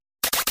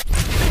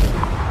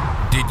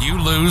you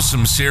lose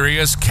some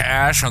serious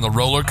cash on the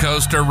roller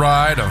coaster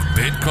ride of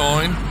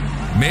Bitcoin?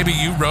 Maybe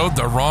you rode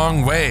the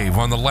wrong wave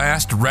on the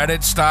last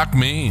Reddit stock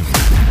meme.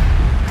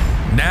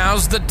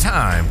 Now's the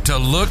time to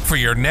look for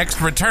your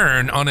next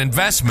return on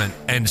investment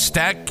and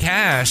stack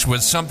cash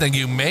with something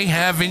you may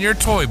have in your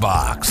toy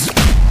box.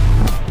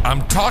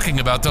 I'm talking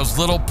about those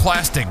little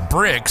plastic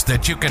bricks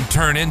that you can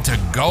turn into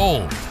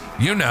gold.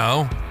 You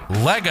know,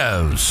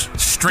 Legos,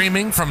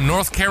 streaming from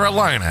North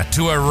Carolina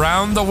to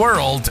around the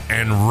world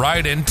and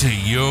right into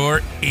your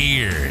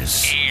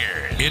ears.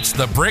 It's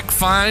the Brick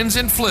Finds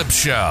and Flips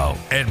Show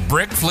at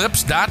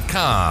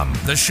brickflips.com,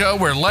 the show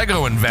where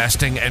Lego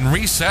investing and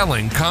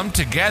reselling come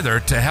together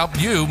to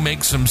help you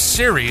make some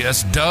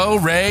serious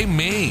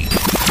do-re-mi.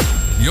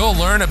 You'll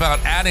learn about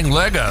adding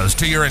Legos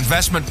to your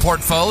investment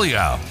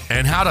portfolio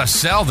and how to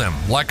sell them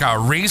like a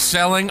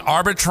reselling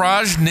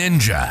arbitrage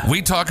ninja.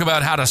 We talk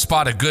about how to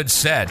spot a good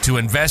set to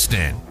invest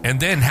in and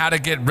then how to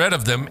get rid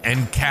of them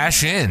and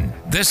cash in.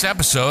 This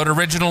episode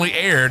originally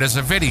aired as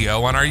a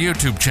video on our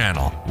YouTube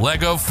channel,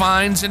 Lego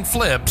Finds and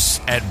Flips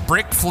at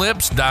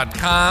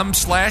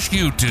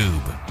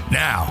brickflips.com/YouTube.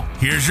 Now,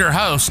 here's your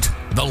host,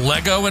 the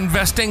Lego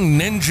Investing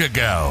Ninja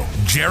Go,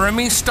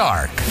 Jeremy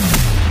Stark.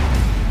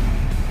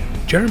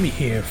 Jeremy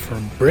here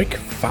from Brick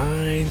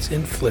Finds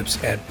and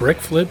Flips at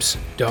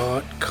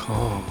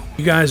brickflips.com.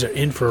 You guys are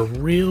in for a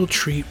real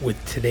treat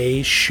with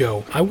today's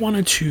show. I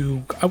want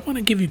to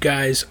give you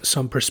guys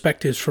some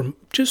perspectives from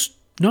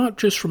not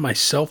just from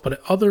myself, but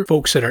other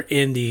folks that are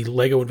in the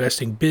Lego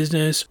investing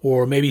business,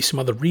 or maybe some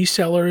other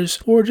resellers,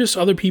 or just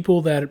other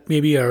people that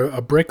maybe are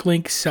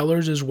BrickLink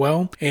sellers as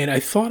well. And I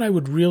thought I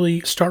would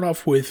really start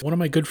off with one of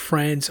my good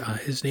friends.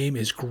 His name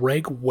is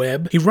Greg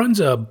Webb. He runs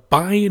a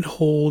buy and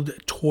hold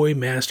toy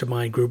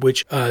mastermind group,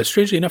 which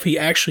strangely enough, he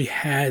actually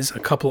has a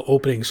couple of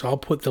openings. So I'll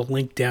put the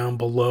link down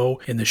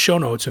below in the show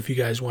notes if you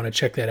guys want to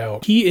check that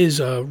out. He is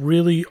a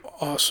really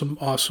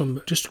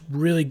awesome, just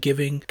really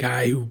giving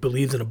guy who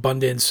believes in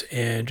abundance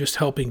and just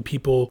helping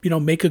people,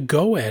 make a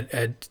go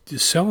at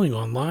selling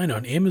online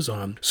on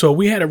Amazon. So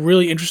we had a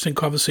really interesting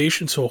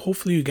conversation. So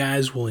hopefully you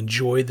guys will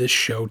enjoy this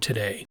show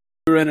today.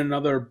 We were in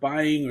another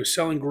buying or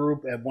selling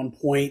group at one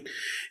point,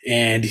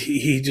 and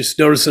he just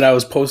noticed that I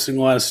was posting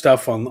a lot of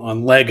stuff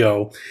on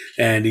Lego,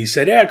 and he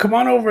said, "Yeah, come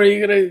on over.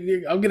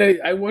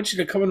 I want you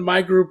to come into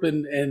my group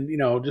and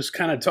just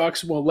kind of talk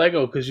some more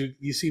Lego, because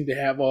you seem to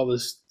have all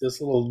this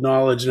little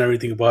knowledge and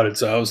everything about it."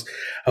 So I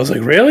was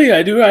like, "Really?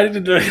 I do? I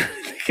didn't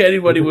think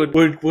anybody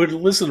would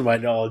listen to my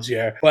knowledge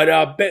here."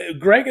 But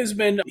Greg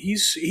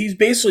he's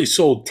basically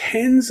sold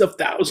tens of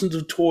thousands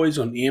of toys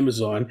on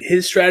Amazon.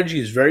 His strategy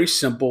is very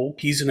simple.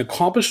 He's an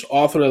accomplished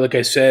author, like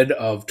I said,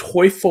 of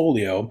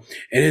Toyfolio,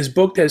 and his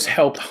book has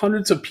helped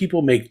hundreds of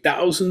people make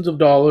thousands of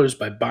dollars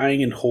by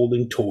buying and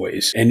holding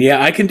toys. And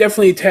yeah, I can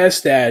definitely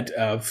attest that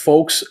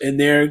folks in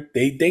there,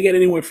 they get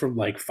anywhere from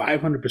like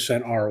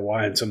 500%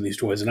 ROI on some of these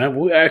toys. And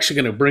we're actually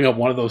going to bring up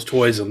one of those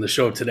toys on the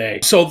show today.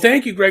 So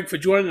thank you, Greg, for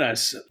joining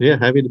us. Yeah,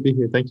 happy to be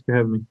here. Thanks for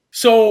having me.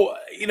 So,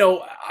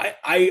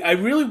 I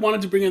really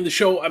wanted to bring in the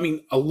show. I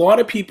mean, a lot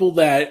of people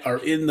that are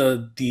in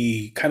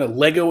the kind of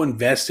Lego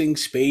investing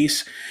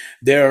space,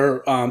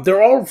 they're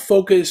all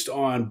focused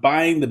on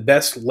buying the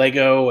best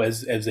Lego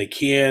as they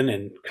can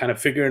and kind of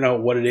figuring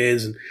out what it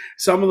is. And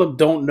some of them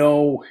don't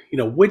know,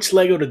 which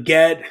Lego to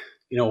get.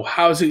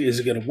 When's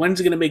it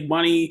going to make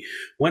money?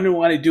 When do I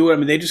want to do it? I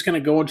mean, they just kind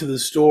of go into the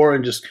store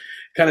and just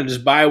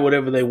buy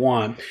whatever they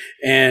want.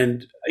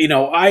 And,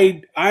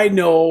 I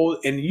know,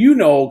 and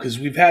because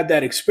we've had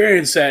that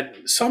experience, that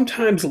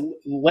sometimes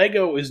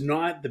Lego is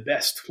not the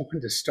best one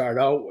to start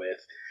out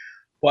with,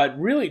 but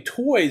really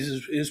toys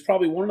is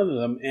probably one of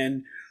them.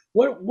 And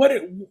what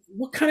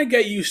kind of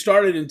got you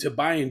started into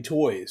buying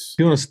toys? If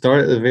you want to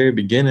start at the very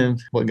beginning,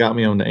 what got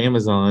me onto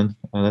Amazon,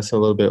 that's a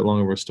little bit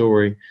longer of a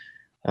story.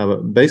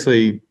 But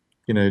basically,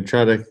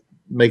 try to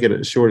make it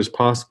as short as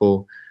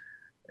possible.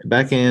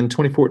 Back in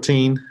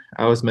 2014,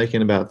 I was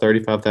making about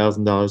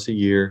 $35,000 a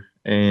year,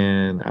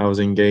 and I was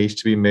engaged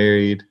to be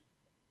married,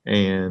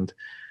 and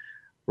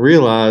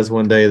realized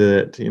one day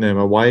that,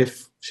 my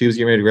wife, she was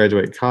getting ready to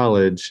graduate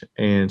college,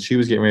 and she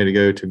was getting ready to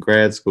go to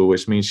grad school,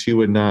 which means she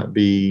would not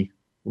be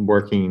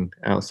working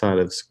outside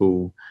of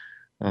school.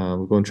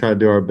 We're going to try to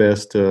do our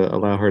best to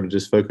allow her to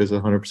just focus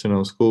 100%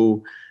 on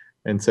school.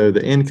 And so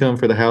the income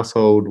for the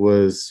household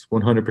was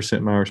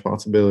 100% my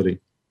responsibility.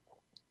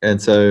 And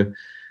so,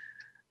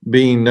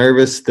 being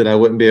nervous that I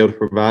wouldn't be able to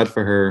provide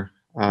for her,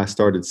 I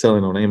started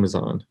selling on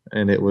Amazon.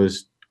 And it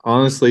was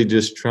honestly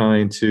just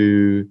trying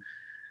to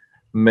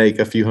make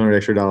a few hundred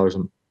extra dollars,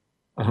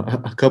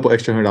 a couple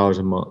extra $100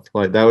 a month.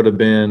 Like, that would have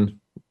been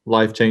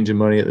life-changing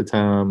money at the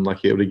time.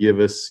 Like, it would have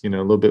given us, a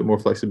little bit more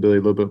flexibility,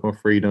 a little bit more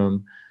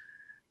freedom.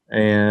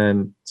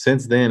 And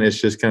since then,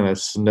 it's just kind of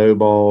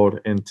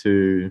snowballed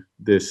into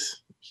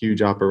this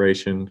huge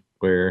operation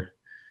where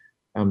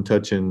I'm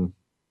touching,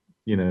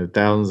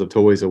 thousands of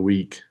toys a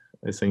week,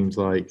 it seems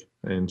like,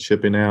 and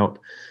shipping out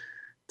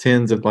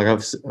tens of,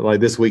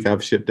 this week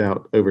I've shipped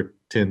out over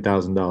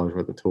 $10,000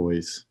 worth of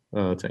toys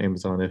to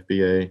Amazon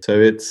FBA. So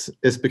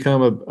it's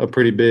become a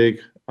pretty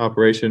big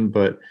operation,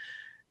 but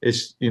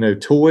it's,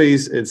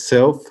 toys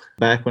itself.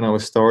 Back when I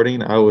was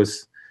starting, I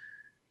was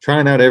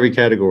trying out every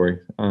category.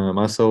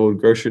 I sold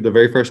grocery. The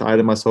very first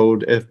item I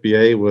sold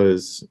FBA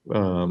was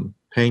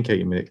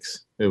pancake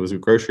mix. It was a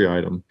grocery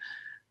item.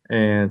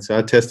 And so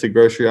I tested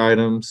grocery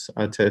items.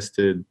 I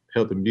tested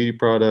health and beauty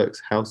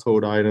products,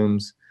 household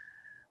items.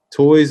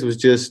 Toys was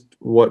just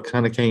what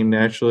kind of came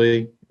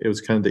naturally. It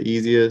was kind of the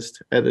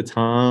easiest. At the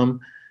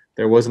time,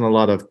 there wasn't a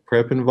lot of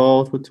prep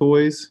involved with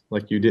toys.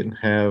 Like, you didn't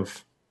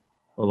have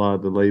a lot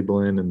of the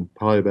labeling and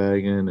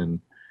polybagging and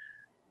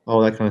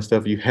all that kind of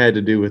stuff you had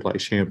to do with like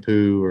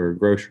shampoo or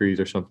groceries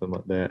or something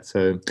like that.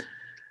 So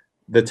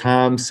the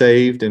time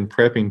saved in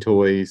prepping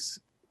toys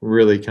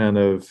really kind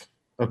of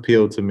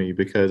appealed to me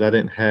because I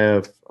didn't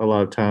have a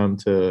lot of time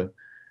to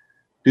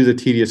do the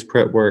tedious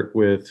prep work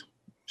with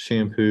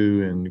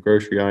shampoo and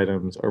grocery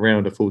items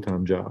around a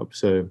full-time job.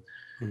 So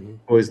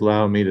always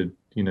allowed me to,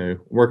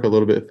 work a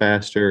little bit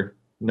faster,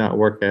 not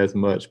work as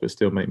much, but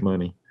still make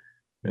money.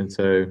 And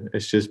so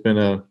it's just been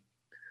a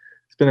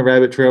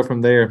rabbit trail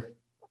from there.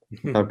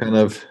 I've kind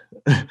of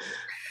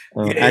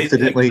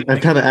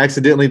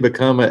accidentally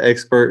become an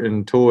expert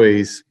in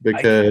toys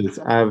because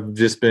I've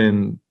just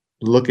been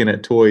looking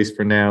at toys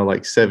for now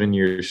like 7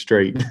 years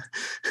straight.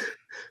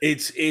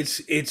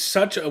 It's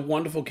such a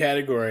wonderful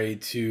category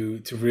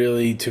to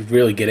really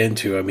get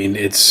into. I mean,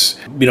 it's,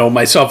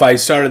 myself, I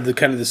started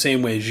the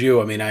same way as you.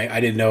 I mean, I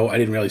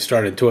didn't really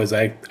start in toys.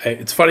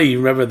 It's funny, you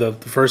remember the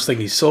first thing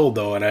he sold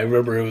though, and I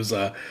remember it was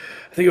I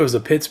think it was a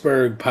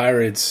Pittsburgh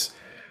Pirates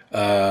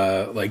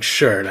like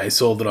shirt. I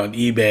sold it on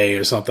eBay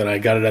or something. I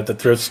got it at the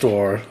thrift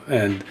store,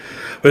 but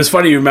it's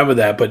funny you remember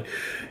that. But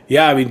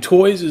yeah, I mean,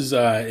 toys is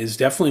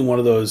definitely one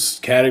of those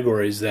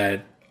categories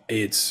that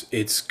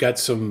it's got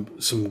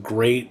some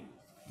great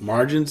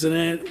margins in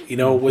it,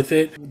 with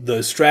it.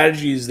 The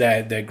strategies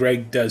that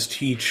Greg does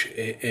teach,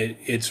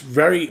 it's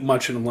very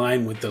much in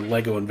line with the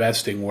Lego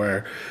investing,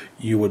 where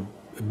you would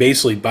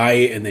basically buy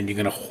it and then you're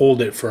going to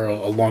hold it for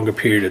a longer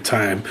period of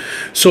time.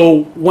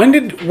 So when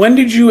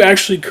did you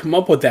actually come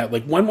up with that?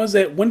 Like, when was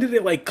that? When did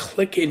it like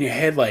click in your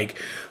head?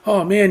 Like,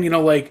 oh man,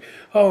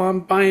 oh, I'm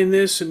buying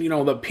this, and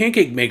the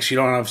pancake mix,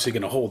 you're not obviously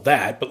going to hold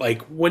that. But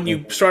like, when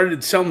you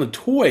started selling the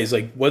toys,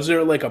 like, was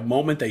there like a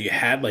moment that you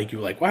had, like, you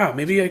were like, wow,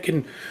 maybe I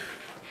can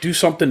do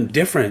something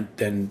different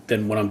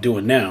than what I'm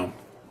doing now?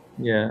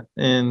 Yeah.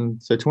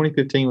 And so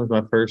 2015 was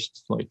my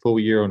first like full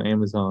year on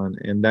Amazon.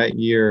 And that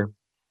year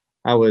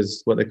I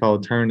was what they call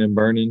turning and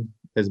burning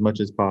as much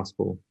as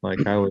possible.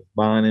 Like, I was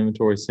buying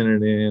inventory,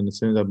 sending it in as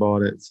soon as I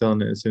bought it,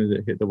 selling it as soon as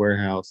it hit the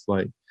warehouse.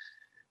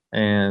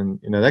 And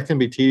that can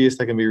be tedious.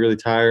 That can be really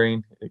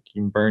tiring. It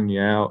can burn you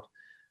out.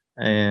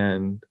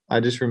 And I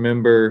just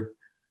remember,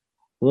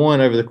 one,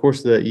 over the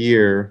course of that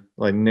year,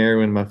 like,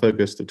 narrowing my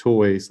focus to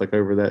toys, like,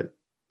 over the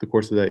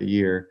course of that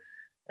year.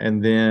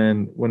 And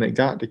then when it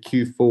got to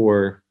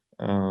Q4,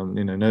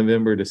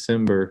 November,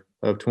 December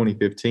of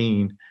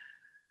 2015,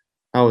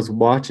 I was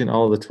watching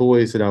all the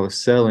toys that I was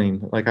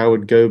selling. Like, I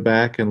would go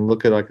back and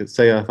look at, like,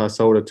 say if I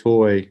sold a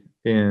toy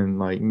in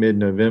like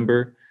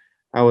mid-November,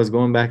 I was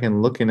going back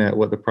and looking at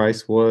what the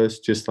price was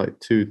just like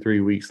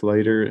 2-3 weeks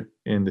later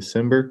in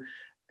December.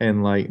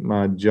 And like,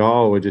 my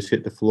jaw would just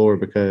hit the floor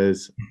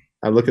because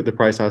I look at the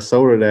price I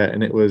sold it at,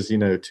 and it was, 2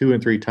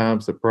 and 3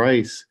 times the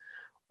price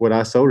what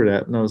I sold it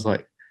at. And I was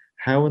like,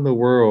 how in the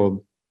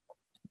world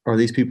are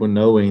these people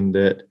knowing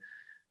that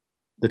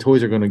the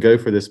toys are going to go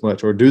for this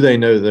much, or do they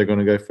know that they're going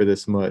to go for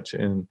this much?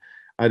 And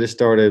I just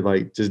started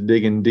like just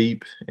digging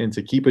deep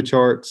into Keepa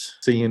charts,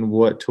 seeing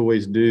what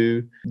toys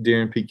do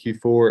during peak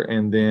Q4.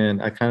 And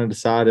then I kind of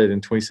decided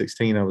in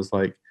 2016, I was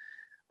like,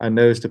 I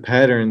noticed a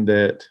pattern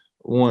that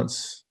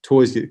once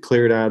toys get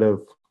cleared out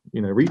of,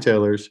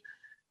 retailers,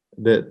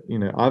 that,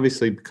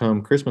 obviously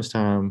come Christmas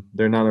time,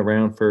 they're not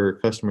around for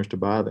customers to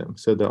buy them.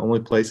 So the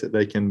only place that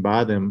they can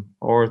buy them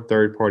are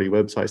third-party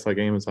websites like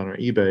Amazon or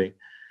eBay.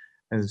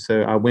 And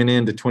so I went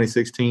into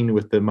 2016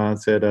 with the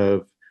mindset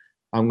of,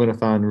 I'm going to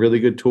find really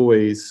good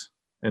toys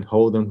and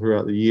hold them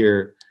throughout the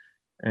year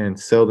and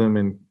sell them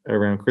in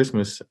around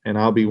Christmas, and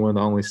I'll be one of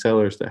the only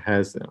sellers that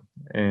has them.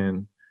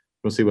 And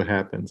we'll see what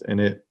happens.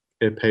 And it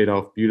paid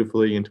off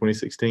beautifully in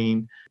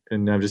 2016,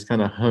 and I've just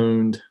kind of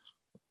honed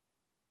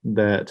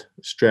that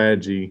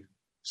strategy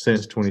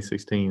since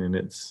 2016, and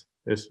it's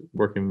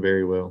working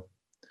very well.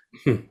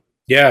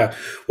 Yeah.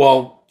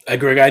 Well,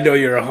 Greg, I know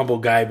you're a humble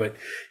guy, but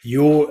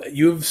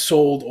you've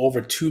sold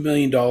over $2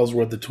 million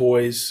worth of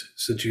toys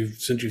since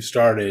you've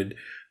started,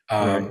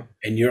 Right.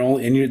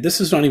 and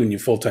this is not even your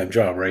full-time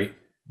job, right?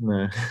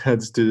 No, I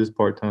just do this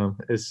part time.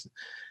 It's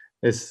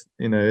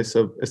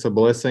a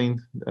blessing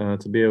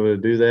to be able to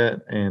do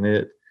that, and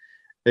it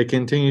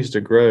continues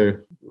to grow.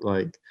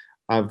 Like,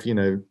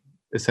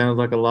 it sounds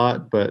like a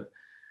lot, but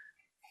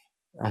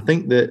I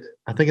think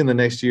in the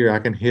next year I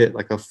can hit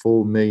like a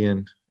full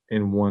million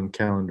in one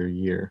calendar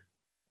year.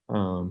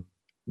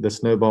 The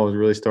snowball is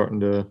really starting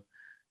to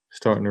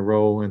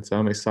roll, and so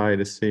I'm excited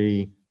to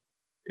see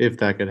if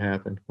that could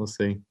happen. We'll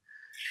see.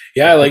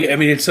 Yeah, like I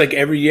mean, it's like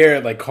every year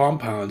it like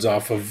compounds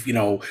off of,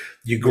 you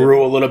Yeah.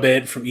 grew a little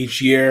bit from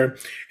each year,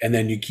 and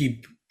then you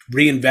keep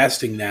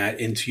reinvesting that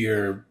into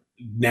your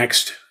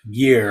next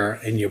year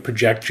and your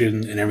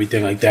projection and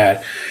everything like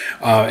that.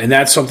 And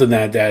that's something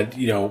that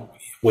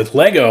with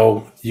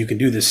Lego you can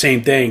do the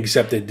same thing,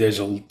 except that there's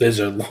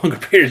a longer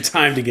period of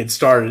time to get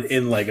started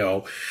in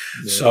Lego.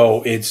 Yeah.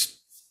 So it's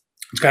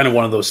kind of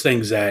one of those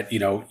things that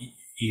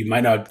you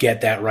might not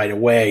get that right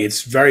away.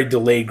 It's very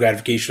delayed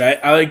gratification.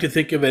 I like to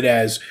think of it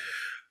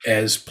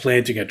as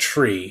planting a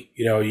tree.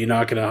 You're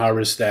not going to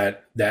harvest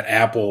that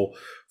apple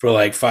for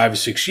like 5 or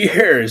 6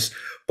 years,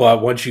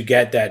 but once you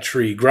get that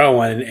tree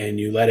growing and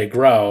you let it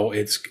grow,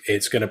 it's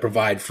going to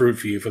provide fruit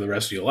for you for the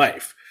rest of your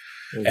life.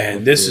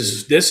 And this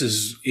is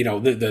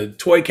the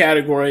toy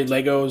category,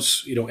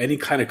 Legos, any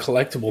kind of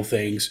collectible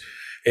things.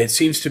 It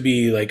seems to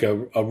be like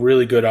a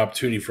really good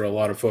opportunity for a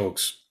lot of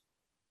folks.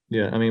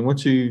 Yeah, I mean,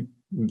 once you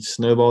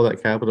snowball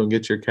that capital and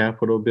get your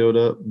capital build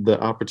up, the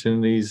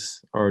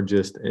opportunities are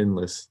just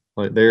endless.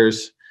 Like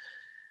there's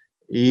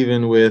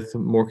even with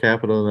more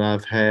capital than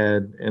I've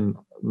had in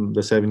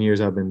the 7 years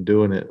I've been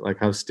doing it,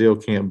 like I still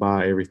can't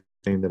buy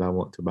everything that I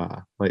want to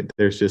buy. Like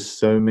there's just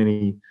so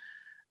many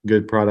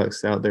good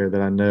products out there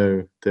that I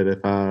know that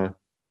if I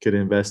could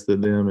invest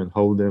in them and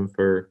hold them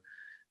for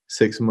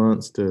 6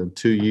 months to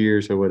 2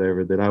 years or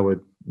whatever, that I would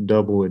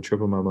double and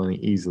triple my money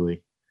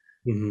easily.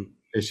 Mm-hmm.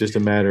 It's just a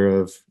matter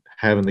of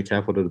having the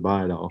capital to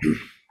buy it all.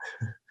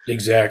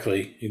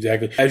 Exactly.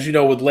 As you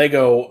know, with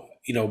Lego,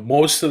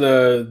 most of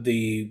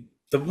the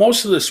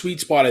most of the sweet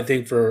spot, I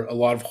think, for a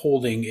lot of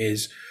holding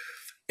is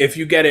if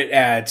you get it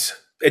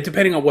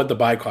depending on what the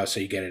buy cost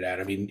that you get it at.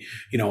 I mean,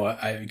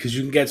 because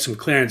you can get some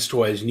clearance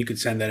toys and you could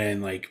send that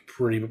in like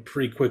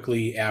pretty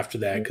quickly after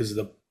that because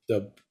the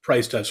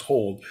price does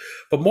hold.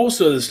 But most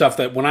of the stuff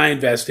that when I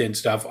invest in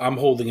stuff, I'm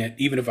holding it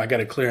even if I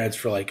got a clearance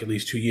for like at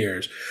least 2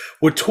 years.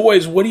 With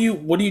toys, what do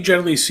you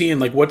generally see,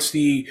 and like what's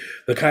the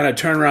kind of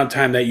turnaround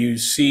time that you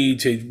see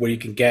to where you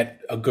can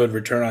get a good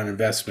return on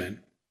investment?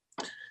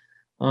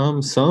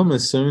 Some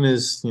as soon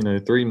as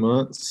 3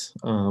 months,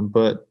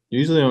 but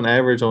usually on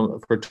average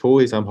for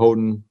toys, I'm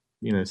holding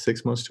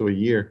 6 months to a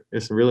year.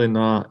 It's really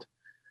not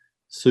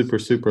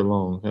super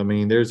long. I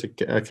mean, there's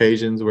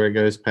occasions where it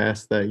goes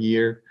past that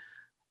year.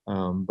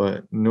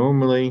 But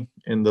normally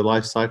in the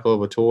life cycle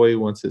of a toy,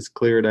 once it's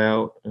cleared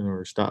out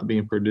or stopped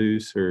being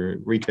produced or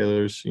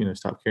retailers,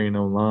 stop carrying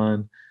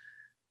online,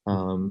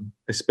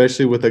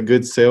 especially with a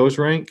good sales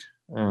rank,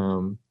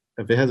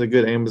 if it has a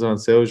good Amazon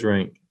sales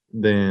rank,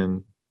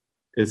 then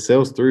it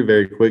sells through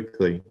very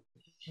quickly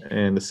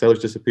and the sellers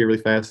disappear really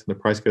fast and the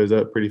price goes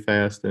up pretty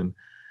fast. And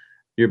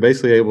you're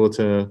basically able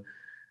to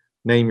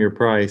name your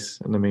price.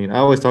 And I mean, I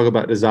always talk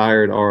about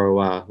desired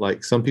ROI.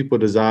 Like some people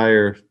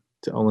desire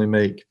to only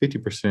make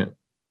 50%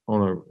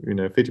 on a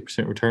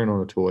 50% return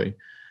on a toy.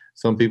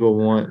 Some people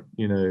want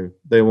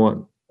they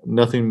want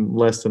nothing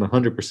less than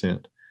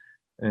 100%,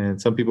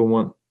 and some people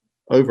want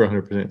over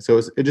 100%. So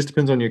it just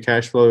depends on your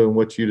cash flow and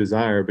what you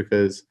desire.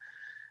 Because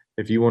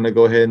if you want to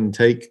go ahead and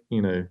take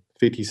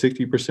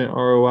 50-60%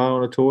 ROI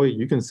on a toy,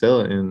 you can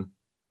sell it in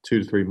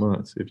 2 to 3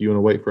 months. If you want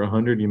to wait for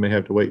 100, you may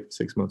have to wait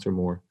 6 months or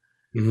more.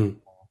 Mm-hmm.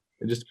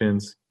 It just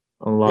depends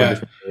on a lot of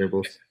different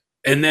variables.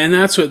 And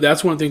that's one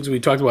of the things we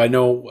talked about. I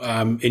know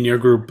in your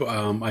group,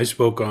 I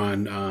spoke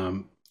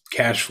on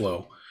cash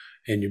flow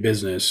in your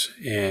business,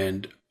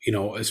 and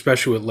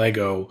especially with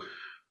Lego,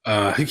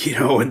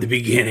 in the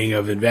beginning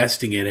of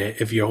investing in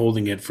it, if you're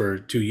holding it for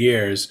 2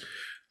 years,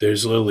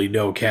 there's literally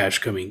no cash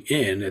coming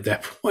in at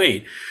that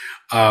point,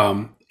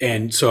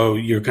 and so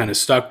you're kind of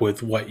stuck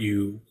with what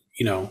you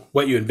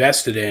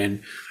invested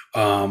in,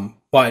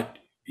 but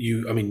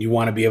you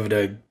want to be able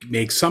to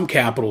make some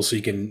capital so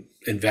you can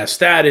invest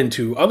that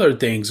into other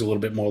things a little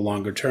bit more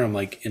longer term,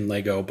 like in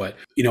Lego. But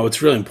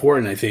it's really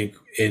important, I think,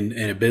 in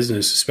a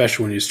business,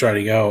 especially when you're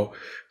starting out,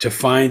 to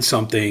find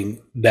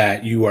something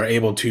that you are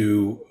able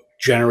to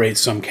generate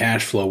some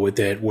cash flow with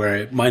it, where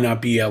it might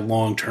not be a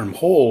long-term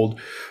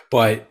hold,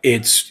 but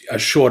it's a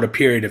shorter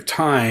period of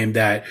time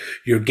that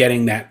you're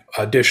getting that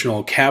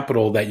additional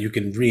capital that you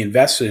can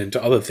reinvest it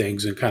into other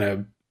things and kind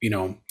of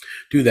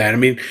do that. I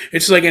mean,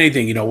 it's like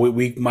anything,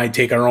 we might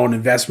take our own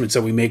investments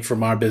that we make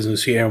from our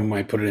business here and we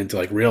might put it into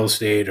like real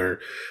estate or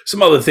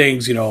some other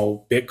things,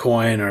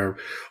 Bitcoin or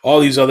all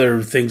these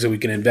other things that we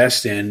can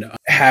invest in.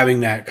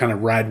 Having that kind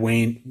of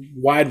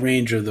wide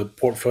range of the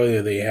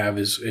portfolio they have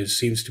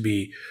seems to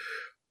be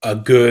a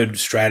good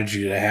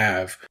strategy to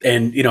have.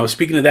 And,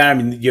 speaking of that, I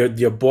mean,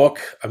 your book,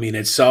 I mean,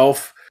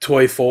 itself,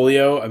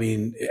 Toyfolio, I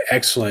mean,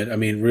 excellent. I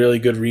mean, really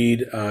good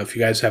read. If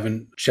you guys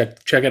haven't check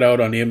it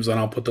out on Amazon,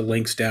 I'll put the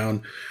links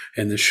down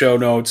in the show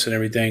notes and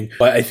everything.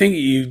 But I think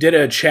you did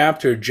a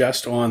chapter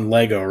just on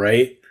Lego,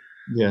 right?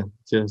 Yeah,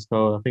 I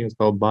think it's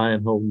called Buy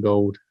and Hold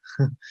Gold.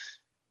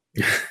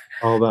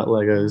 All about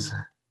Legos.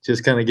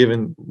 Just kind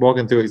of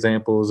walking through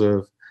examples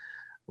of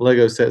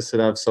Lego sets that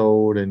I've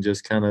sold and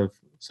just kind of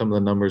some of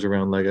the numbers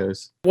around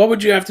Legos. What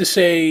would you have to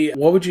say?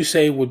 What would you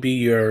say would be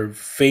your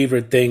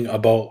favorite thing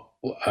about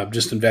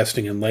just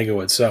investing in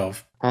Lego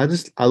itself? I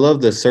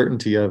love the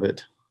certainty of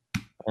it.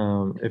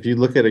 If you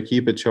look at a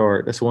Keep It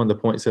chart, that's one of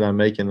the points that I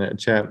make in that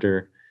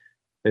chapter,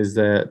 is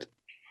that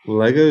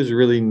Legos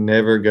really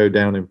never go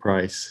down in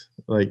price.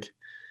 Like,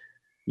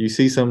 you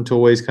see some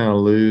toys kind of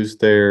lose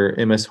their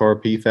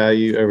MSRP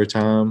value over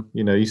time.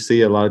 You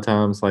see a lot of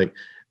times, like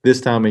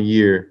this time of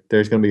year,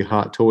 there's going to be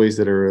hot toys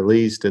that are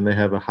released and they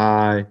have a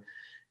high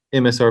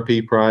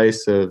MSRP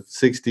price of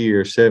 $60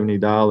 or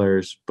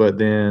 $70, but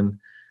then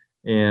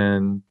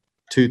in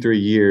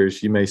 2-3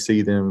 years, you may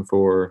see them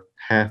for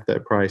half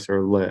that price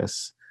or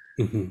less.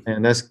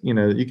 And that's,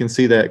 you can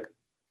see that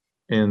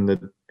in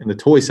the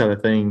toy side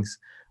of things,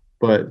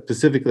 but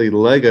specifically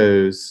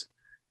Legos,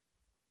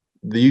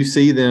 do you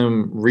see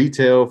them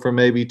retail for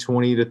maybe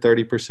 20 to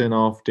 30%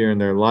 off during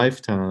their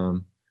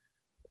lifetime,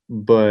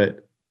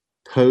 but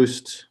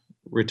post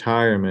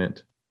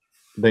retirement,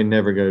 they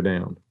never go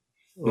down.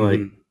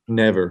 Like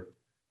never.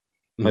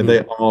 Like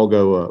they all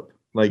go up.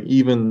 Like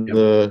even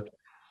the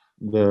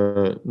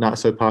not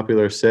so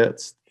popular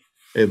sets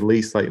at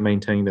least like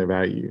maintain their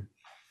value.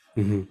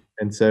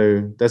 And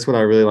so that's what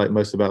I really like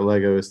most about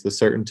Lego, is the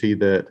certainty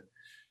that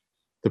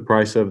the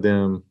price of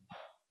them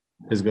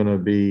is going to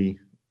be,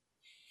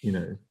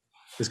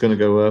 it's going to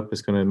go up.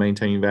 It's going to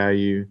maintain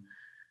value.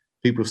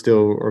 People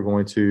still are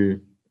going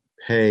to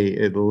pay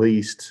at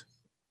least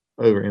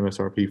over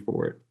MSRP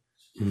for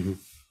it.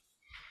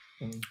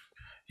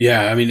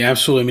 Yeah, I mean,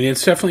 absolutely. I mean,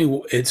 it's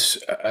definitely,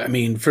 I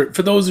mean, for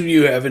those of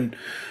you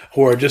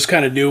who are just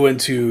kind of new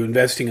into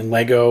investing in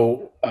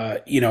Lego,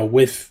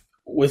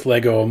 with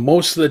Lego,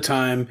 most of the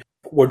time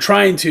we're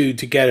trying to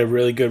get a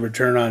really good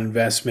return on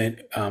investment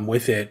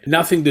with it.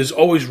 There's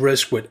always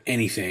risk with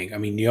anything. I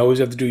mean, you always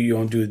have to do your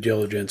own due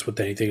diligence with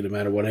anything, no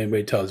matter what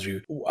anybody tells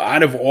you.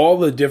 Out of all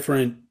the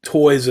different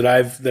toys that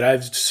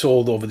I've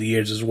sold over the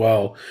years as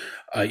well,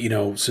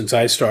 since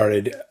I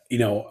started,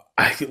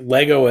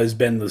 Lego has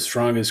been the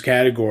strongest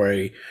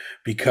category,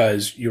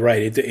 because you're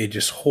right, it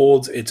just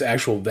holds its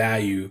actual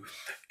value.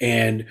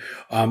 And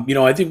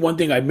I think one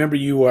thing I remember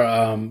you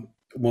were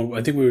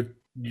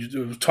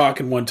you were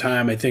talking one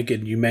time, I think,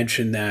 and you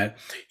mentioned that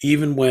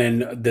even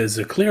when there's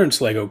a clearance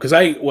Lego, because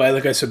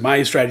like I said,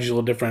 my strategy is a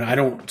little different. I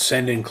don't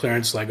send in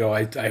clearance Lego.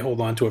 I hold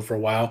on to it for a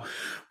while.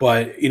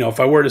 But, if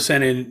I were to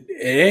send it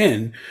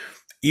in,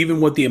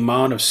 even with the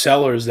amount of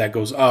sellers that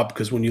goes up,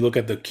 because when you look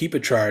at the Keep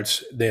It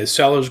charts, the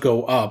sellers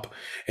go up,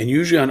 and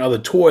usually on other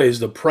toys,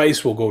 the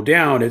price will go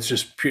down. It's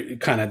just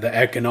kind of the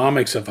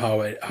economics of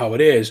how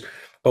it is.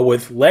 But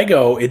with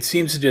Lego, it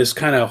seems to just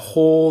kind of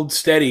hold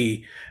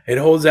steady. It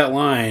holds that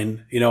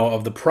line,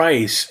 of the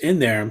price in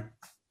there.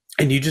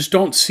 And you just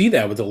don't see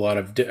that with a lot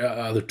of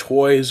other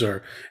toys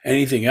or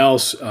anything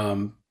else,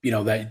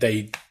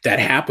 that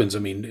happens. I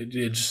mean,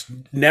 it just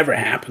never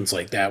happens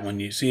like that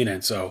when you've seen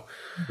it. So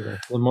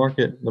the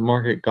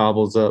market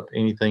gobbles up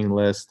anything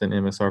less than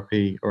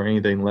MSRP or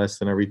anything less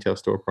than a retail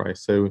store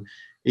price. So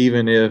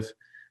even if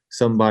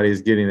somebody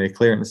is getting a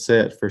clearance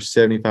set for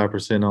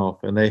 75%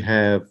 off and they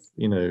have,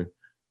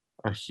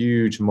 a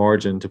huge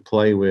margin to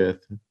play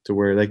with to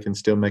where they can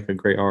still make a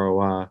great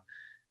ROI,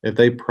 if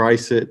they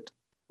price it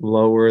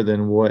lower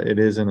than what it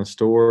is in a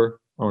store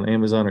on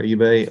Amazon or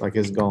eBay, like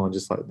it's gone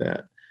just like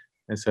that.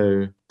 And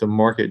so the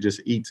market just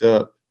eats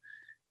up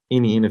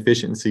any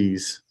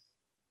inefficiencies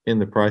in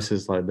the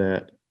prices like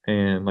that.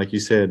 And like you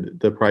said,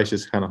 the price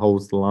just kind of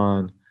holds the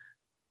line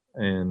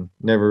and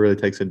never really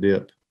takes a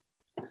dip.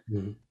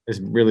 It's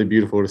really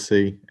beautiful to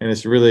see. And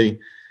it's really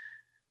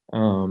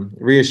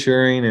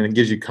reassuring, and it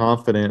gives you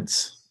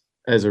confidence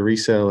as a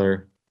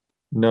reseller,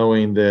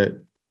 knowing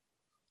that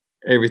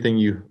everything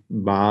you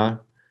buy,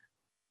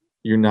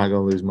 you're not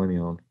going to lose money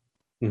on.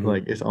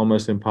 Like, it's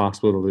almost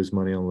impossible to lose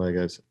money on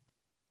Legos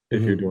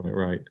if you're doing it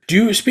right.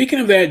 Speaking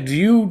of that, do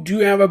you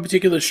have a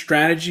particular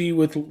strategy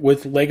with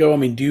Lego? I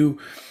mean,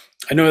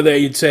 I know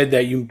that you'd said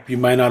that you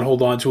might not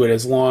hold on to it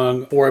as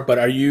long for it, but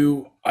are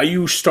you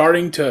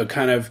starting to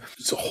kind of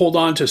hold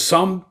on to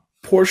some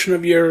portion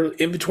of your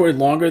inventory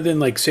longer than,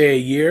 like, say, a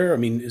year? I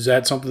mean, is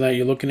that something that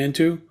you're looking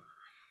into?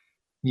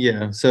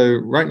 Yeah. So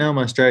right now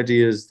my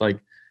strategy is, like,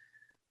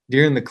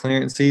 during the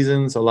clearance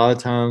seasons, a lot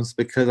of times,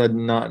 because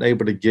I'm not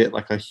able to get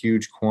like a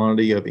huge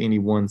quantity of any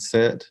one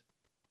set,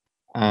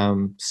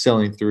 I'm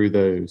selling through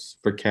those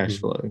for cash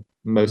flow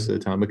most of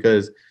the time,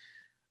 because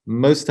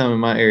most of the time in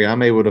my area,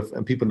 I'm able to,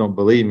 and people don't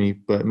believe me,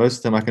 but most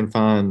of the time I can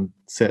find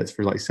sets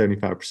for like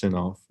 75%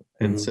 off.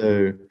 And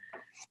so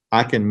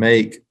I can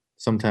make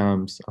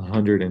sometimes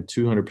 100 and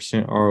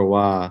 200%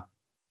 ROI,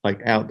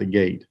 like, out the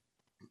gate.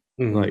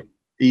 Like,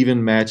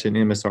 even match an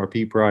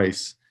MSRP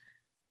price,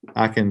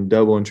 I can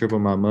double and triple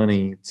my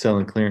money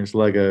selling clearance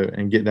Lego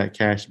and get that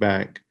cash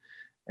back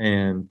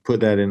and put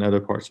that in other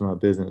parts of my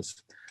business.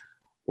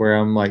 Where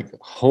I'm, like,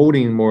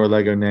 holding more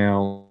Lego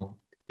now.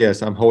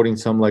 Yes, I'm holding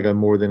some Lego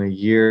more than a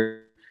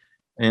year,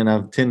 and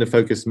I tend to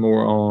focus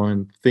more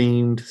on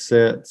themed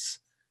sets,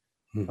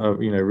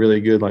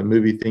 really good, like,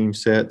 movie themed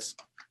sets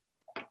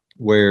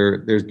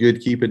where there's good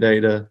Keep It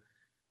data.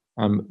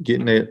 I'm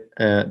getting it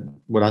at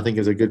what I think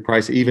is a good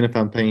price, even if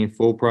I'm paying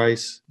full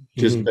price,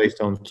 just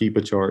based on Keep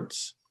It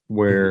charts,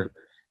 where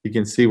you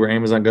can see where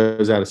Amazon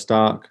goes out of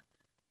stock,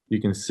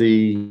 You can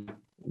see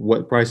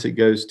what price it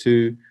goes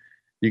to.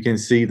 You can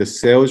see the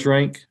sales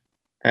rank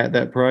at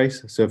that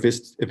price. So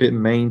if it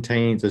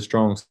maintains a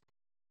strong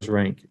sales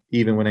rank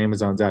even when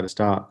Amazon's out of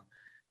stock,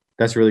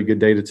 that's really good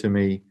data to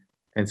me.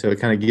 And so it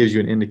kind of gives you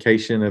an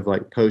indication of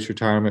like post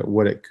retirement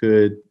what it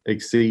could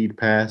exceed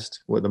past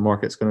what the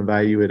market's going to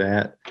value it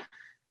at.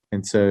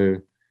 And so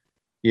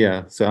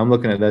yeah, so I'm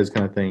looking at those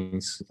kind of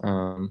things.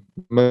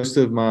 Most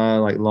of my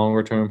like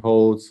longer term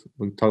holds,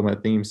 we talk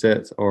about theme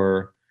sets,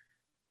 are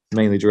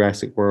mainly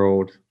Jurassic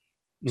World,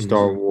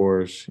 Star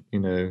Wars,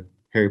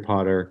 Harry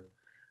Potter,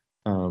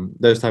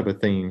 those type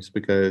of themes.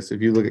 Because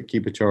if you look at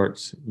Keepa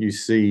charts, you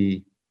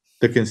see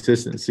the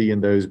consistency in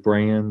those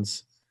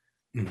brands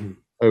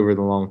over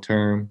the long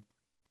term,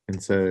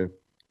 and so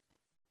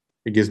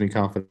it gives me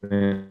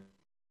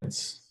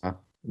confidence in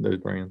those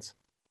brands.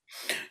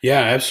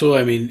 Yeah,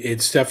 absolutely. I mean,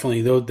 it's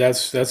definitely though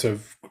that's a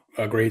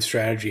great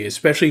strategy,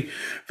 especially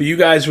for you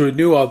guys who are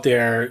new out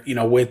there.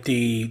 With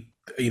the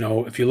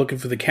if you're looking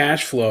for the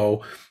cash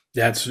flow,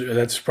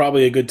 that's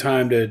probably a good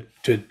time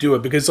to do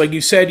it, because like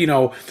you said,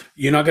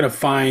 you're not going to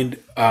find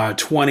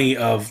 20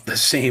 of the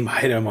same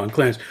item on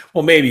clearance.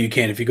 Well, maybe you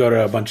can if you go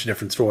to a bunch of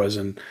different stores,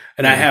 and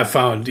I have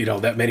found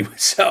that many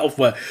myself,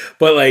 but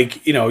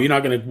like you're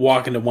not going to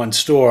walk into one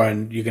store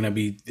and you're going to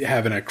be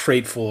having a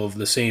crate full of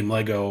the same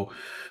Lego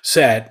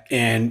set.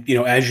 And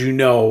as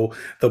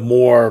the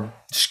more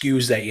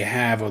SKUs that you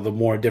have, or the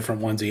more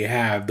different ones that you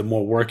have, the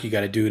more work you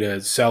got to do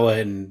to sell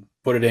it and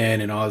put it in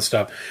and all this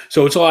stuff.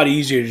 So it's a lot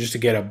easier just to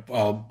get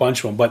a bunch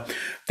of them. But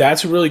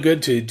that's really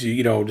good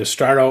to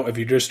start out. If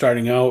you're just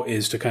starting out,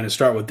 is to kind of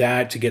start with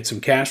that to get some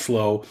cash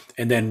flow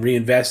and then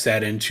reinvest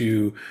that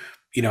into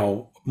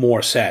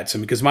more sets.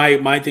 And because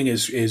my thing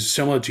is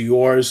similar to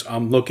yours,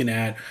 I'm looking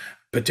at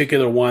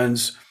particular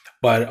ones.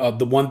 But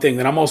the one thing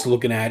that I'm also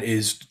looking at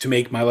is to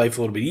make my life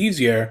a little bit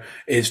easier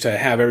is to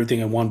have everything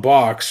in one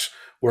box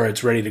where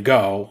it's ready to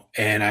go.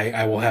 And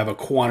I will have a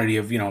quantity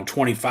of,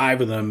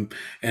 25 of them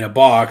in a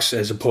box,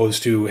 as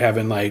opposed to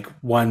having like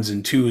ones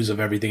and twos of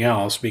everything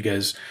else,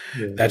 because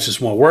that's just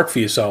more work for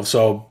yourself.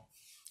 So,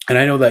 and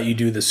I know that you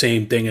do the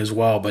same thing as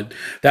well, but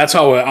that's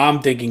how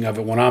I'm thinking of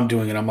it when I'm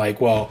doing it. I'm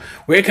like, well,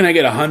 where can I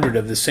get 100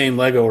 of the same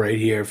Lego right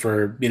here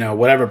for,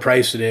 whatever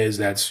price it is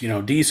that's,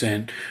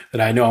 decent,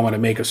 that I know I'm going to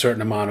make a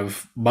certain amount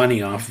of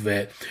money off of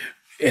it.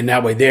 And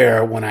that way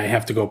when I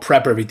have to go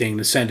prep everything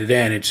to send it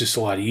in, it's just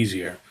a lot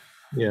easier.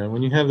 Yeah,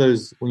 when you have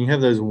those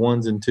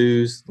ones and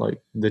twos like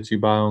that you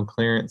buy on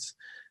clearance,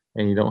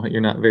 and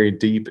you're not very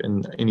deep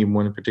in any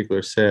one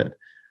particular set,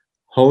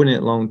 holding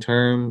it long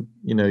term,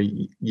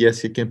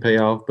 yes, it can pay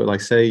off. But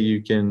like, say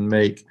you can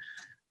make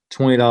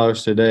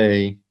 $20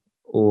 today,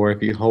 or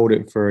if you hold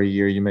it for a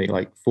year, you make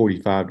like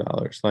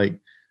 $45. Like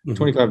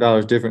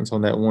 $25 difference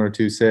on that one or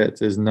two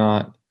sets is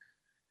not.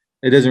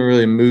 It doesn't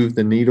really move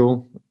the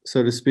needle,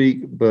 so to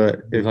speak.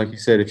 But if, like you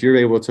said, if you're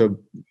able to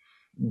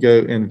go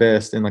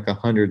invest in like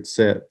 100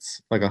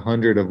 sets, like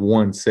 100 of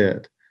one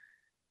set,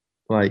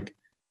 like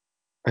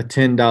a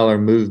 $10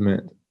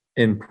 movement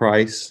in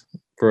price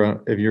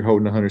for if you're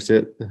holding 100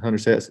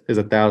 sets is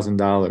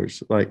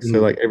 $1,000. Like, so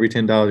like every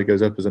 $10 it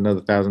goes up is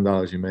another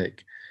 $1,000 you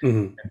make.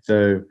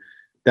 So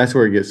that's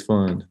where it gets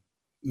fun.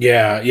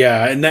 Yeah.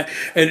 And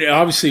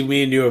obviously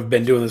me and you have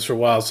been doing this for a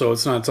while, so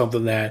it's not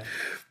something that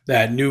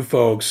new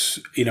folks,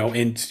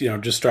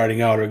 just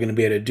starting out are going to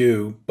be able to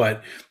do,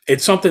 but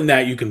it's something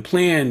that you can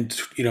plan,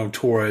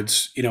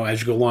 towards,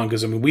 as you go along.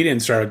 Because we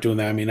didn't start doing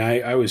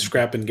that. I was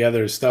scrapping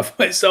together stuff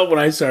myself when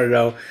I started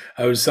out.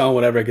 I was selling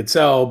whatever I could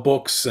sell,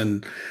 books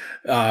and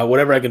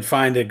whatever I could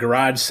find at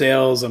garage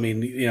sales.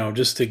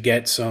 Just to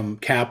get some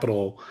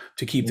capital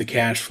to keep the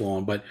cash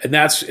flowing. And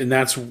that's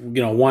that's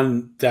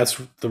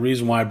the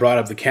reason why I brought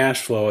up the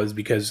cash flow, is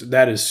because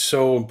that is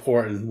so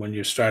important when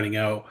you're starting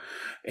out.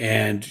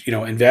 And,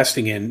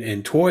 investing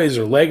in toys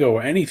or Lego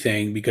or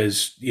anything,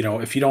 because,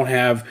 if you don't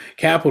have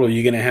capital,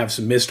 you're going to have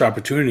some missed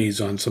opportunities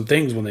on some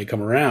things when they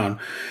come around.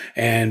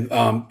 And,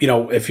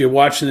 if you're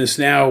watching this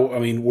now,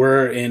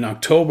 we're in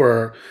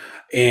October,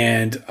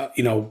 and,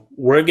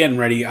 we're getting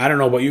ready. I don't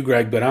know about you,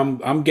 Greg, but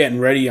I'm getting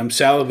ready. I'm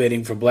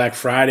salivating for Black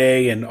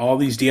Friday and all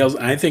these deals.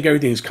 And I think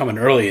everything's coming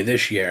earlier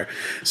this year.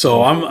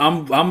 So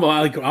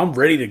I'm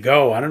ready to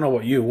go. I don't know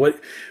about you.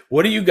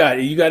 What do you got?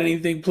 You got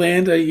anything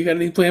planned? You got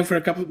anything planned for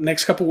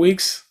next couple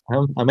weeks?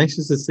 I'm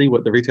anxious to see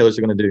what the retailers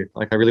are going to do.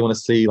 Like, I really want to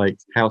see like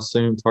how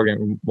soon Target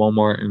and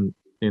Walmart and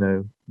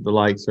the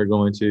likes are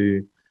going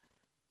to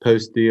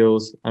post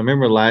deals. I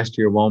remember last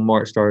year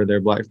Walmart started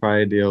their Black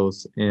Friday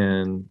deals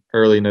in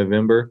early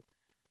November,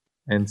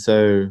 and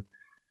so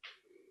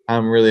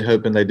I'm really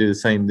hoping they do the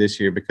same this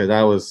year, because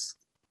I was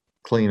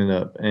cleaning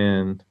up,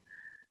 and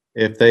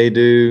if they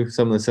do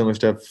some of the similar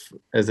stuff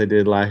as they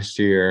did last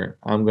year,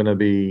 I'm going to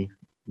be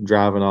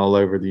driving all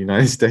over the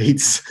United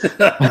States,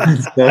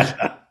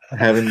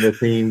 having the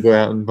team go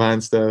out and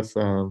find stuff,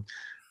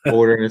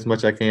 ordering as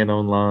much I can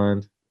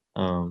online.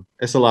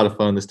 It's a lot of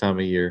fun this time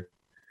of year.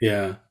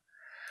 Yeah,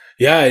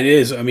 it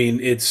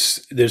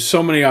is. There's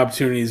so many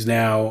opportunities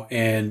now,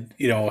 and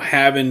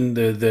having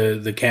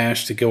the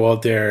cash to go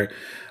out there,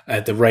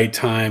 at the right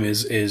time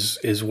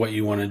is what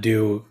you want to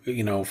do,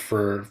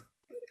 for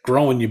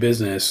growing your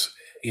business,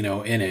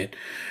 in it.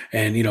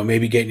 And,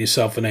 maybe getting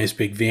yourself a nice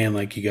big van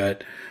like you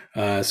got,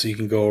 so you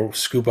can go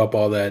scoop up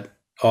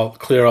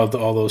clear out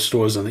all those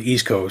stores on the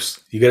East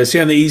Coast. You got to see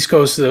on the East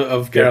Coast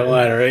of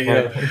Carolina, right?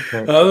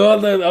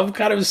 I'm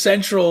kind of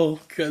central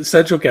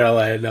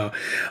Carolina. No,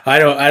 I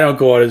don't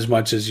go out as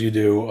much as you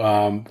do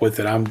with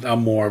it. I'm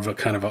more of a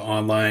kind of an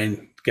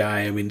online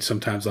guy. I mean,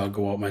 sometimes I'll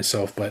go out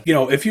myself, but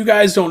if you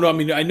guys don't know, I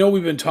mean, I know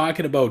we've been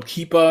talking about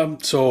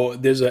Keepa. So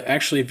there's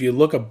actually, if you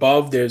look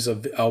above,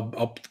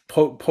 I'll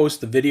post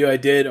the video I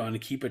did on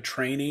Keepa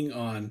training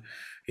on,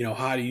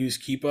 how to use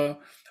Keepa.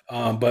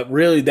 But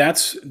really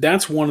that's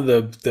one of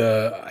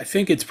the I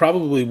think it's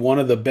probably one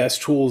of the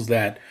best tools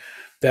that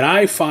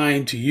I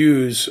find to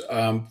use,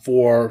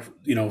 for,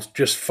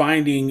 just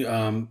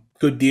finding,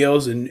 good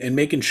deals and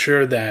making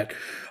sure that,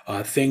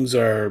 things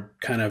are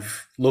kind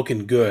of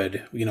looking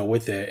good,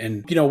 with it.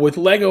 And, with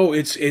Lego,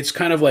 it's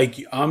kind of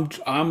like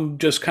I'm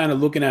just kind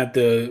of looking at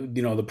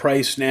the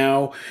price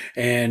now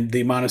and the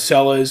amount of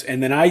sellers.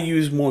 And then I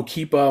use more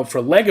Keepa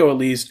for Lego, at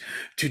least,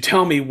 to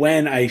tell me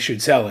when I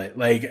should sell it.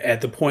 Like at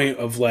the point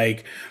of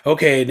like,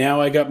 okay, now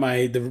I got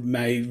my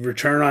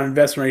return on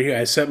investment right here.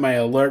 I set my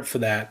alert for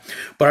that.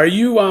 But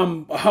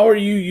how are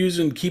you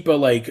using Keepa?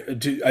 Like,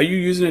 are you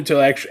using it to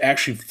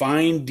actually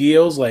find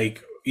deals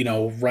like,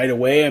 right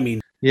away? I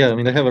mean, yeah, I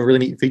mean, they have a really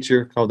neat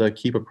feature called the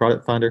Keepa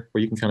Product Finder,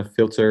 where you can kind of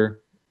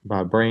filter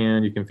by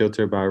brand, you can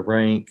filter by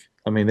rank.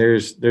 I mean,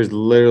 there's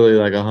literally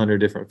like 100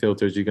 different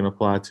filters you can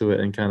apply to it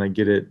and kind of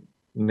get it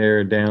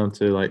narrowed down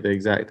to like the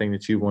exact thing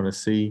that you want to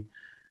see.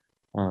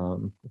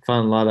 Find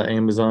a lot of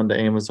Amazon to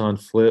Amazon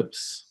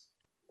flips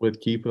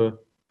with Keepa.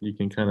 You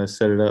can kind of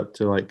set it up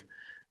to like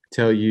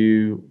tell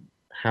you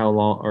how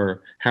long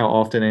or how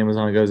often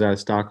Amazon goes out of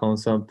stock on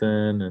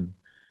something and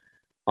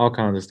all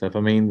kinds of stuff.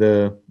 I mean,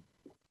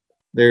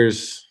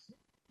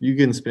 you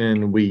can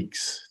spend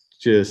weeks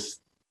just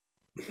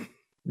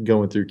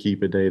going through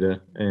Keepa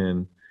data,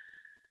 and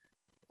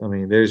I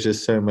mean, there's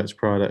just so much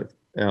product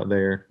out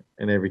there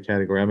in every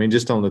category. I mean,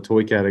 just on the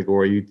toy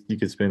category, you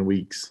could spend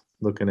weeks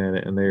looking at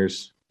it, and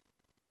there's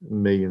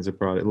millions of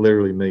products,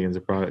 literally millions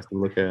of products to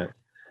look at.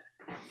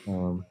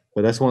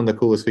 But that's one of the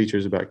coolest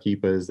features about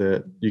Keepa is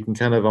that you can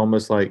kind of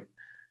almost like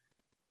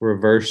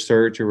reverse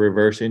search or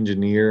reverse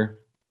engineer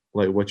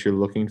like what you're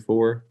looking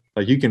for.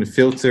 Like you can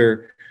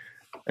filter,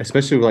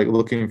 especially like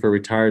looking for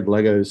retired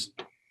Legos,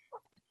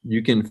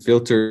 you can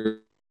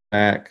filter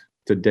back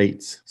to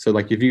dates. So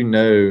like if you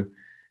know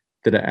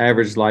that the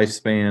average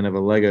lifespan of a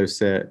Lego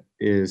set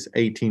is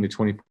 18 to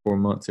 24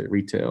 months at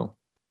retail,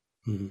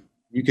 mm-hmm.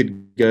 you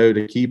could go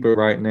to Keepa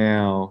right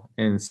now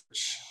and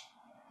search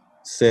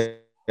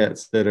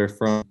sets that are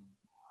from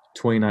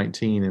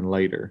 2019 and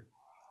later,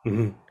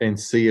 mm-hmm. and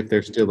see if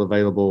they're still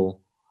available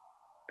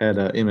at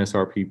a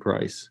MSRP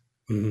price.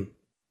 Mm-hmm.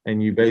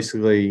 And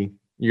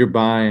you're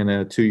buying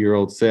a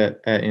 2-year-old set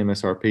at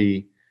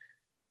MSRP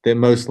that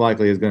most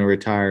likely is going to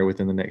retire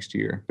within the next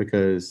year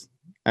because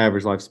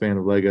average lifespan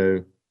of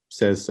Lego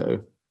says so.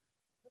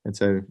 And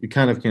so you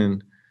kind of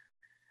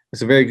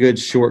it's a very good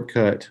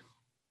shortcut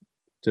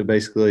to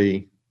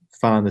basically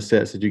find the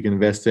sets that you can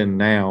invest in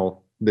now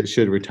that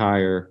should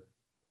retire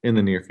in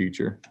the near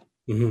future.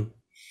 Mm-hmm.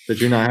 That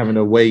you're not having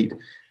to wait.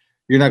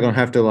 You're not going to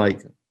have to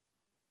like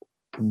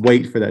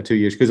wait for that 2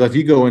 years. Because if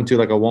you go into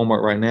like a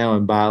Walmart right now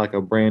and buy like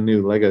a brand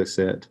new Lego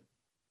set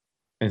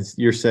and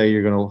you're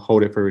going to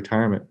hold it for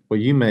retirement, well,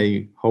 you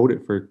may hold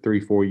it for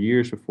 3-4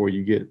 years before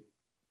you get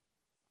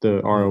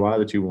the ROI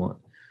that you want.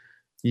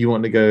 You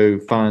want to go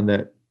find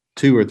that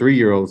 2 or 3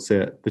 year old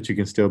set that you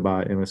can still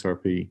buy at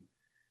MSRP,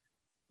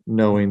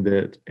 knowing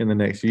that in the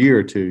next year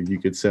or two you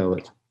could sell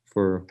it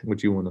for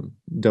what you want to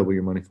double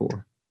your money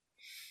for.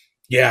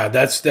 Yeah,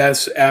 that's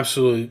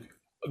absolutely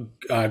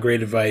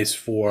great advice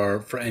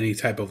for any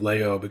type of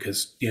Lego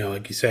because,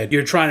 like you said,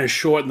 you're trying to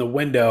shorten the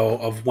window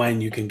of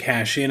when you can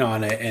cash in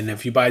on it. And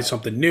if you buy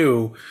something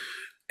new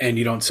and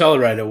you don't sell it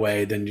right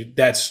away, then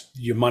that's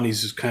your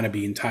money's just kind of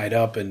being tied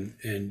up. And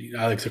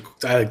I like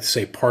to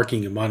say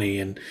parking your money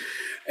and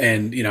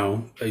you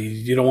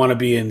don't want to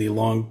be in the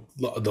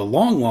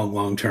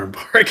long-term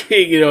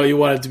parking. You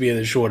want it to be in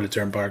the shorter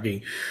term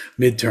parking,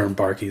 mid-term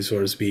parking, so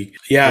to speak.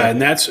 Yeah.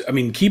 And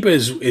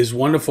Keepa is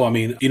wonderful. I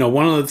mean,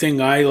 one of the things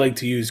I like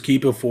to use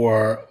Keepa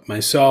for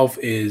myself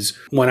is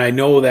when I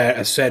know that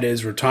a set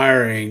is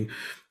retiring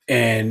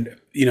and,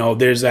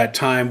 there's that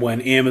time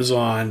when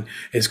Amazon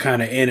is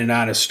kind of in and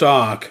out of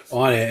stock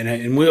on it.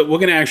 And we're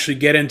going to actually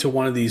get into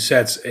one of these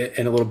sets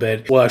in a little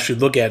bit. Well, I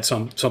should look at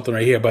something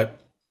right here, but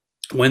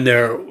when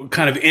they're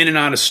kind of in and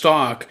out of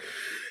stock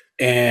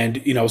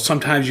and,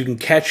 sometimes you can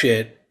catch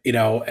it,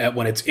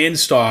 when it's in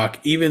stock,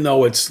 even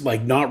though it's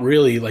like not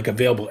really like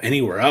available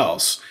anywhere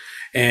else.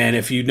 And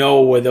if you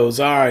know where those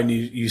are and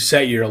you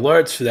set your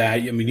alerts for that,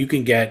 I mean, you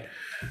can get,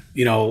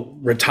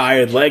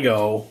 retired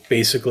Lego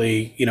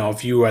basically,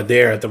 if you are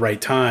there at the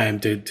right time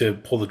to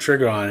pull the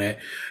trigger on it,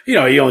 you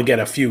only get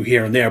a few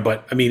here and there,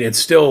 but I mean, it's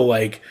still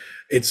like,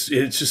 it's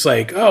just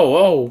like,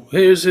 oh,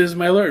 here's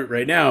my alert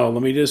right now.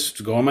 Let me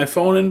just go on my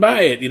phone and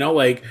buy it.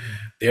 Like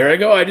there I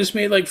go. I just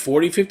made like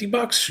 40-50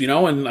 bucks,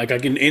 and like I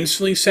can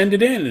instantly send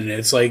it in, and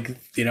it's like,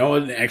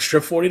 an extra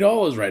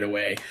 $40 right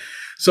away.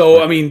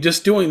 So, I mean,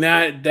 just doing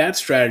that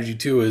strategy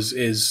too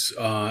is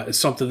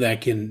something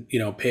that can,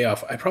 pay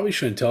off. I probably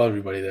shouldn't tell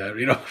everybody that,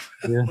 Yeah.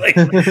 like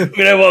we're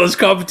gonna have all this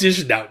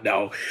competition.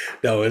 No,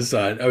 it's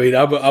not. I mean,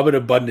 I'm an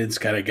abundance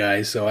kind of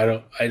guy, so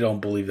I don't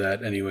believe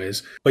that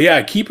anyways. But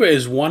yeah, Keeper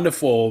is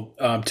wonderful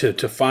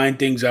to find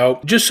things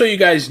out. Just so you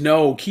guys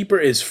know, Keeper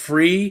is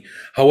free.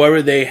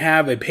 However, they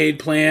have a paid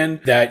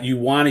plan that you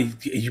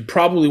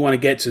probably want to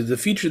get to. The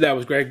feature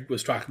that Greg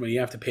was talking about, you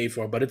have to pay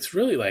for, but it's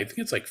really like, I think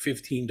it's like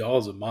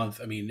 $15 a month.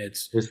 I mean,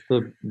 it's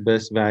the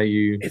best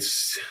value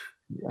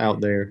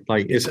out there.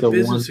 Like it's the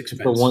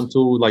one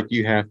tool like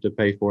you have to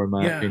pay for, in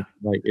my opinion.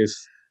 Like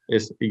it's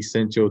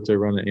essential to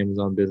run an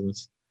Amazon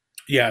business.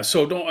 Yeah,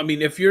 so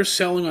if you're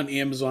selling on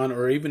Amazon,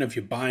 or even if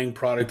you're buying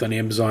product on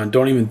Amazon,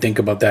 don't even think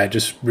about that.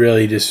 Just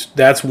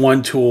that's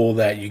one tool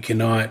that you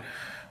cannot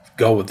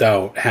go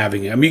without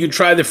having it. I mean, you can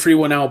try the free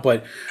one out,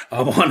 but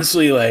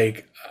honestly,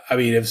 like, I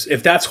mean,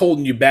 if that's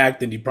holding you back,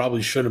 then you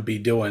probably shouldn't be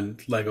doing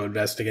Lego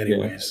investing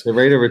anyways. Yeah. The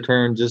rate of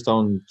return just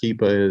on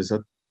Keepa is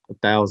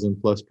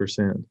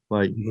 1,000+%.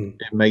 Like It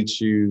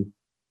makes you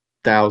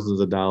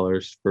thousands of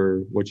dollars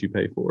for what you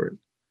pay for it.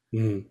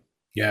 Mm.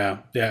 Yeah,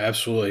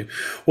 absolutely.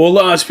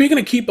 Well, speaking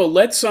of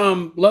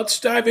Keepa, let's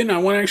dive in. I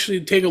want to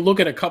actually take a look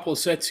at a couple of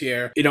sets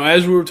here.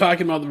 As we were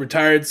talking about the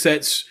retired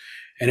sets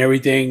and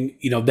everything,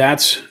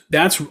 that's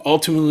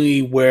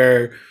ultimately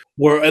where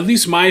at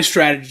least my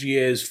strategy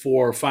is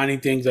for finding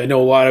things. I know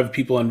a lot of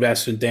people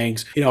invest in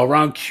things,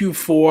 around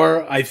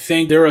Q4. I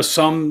think there are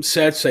some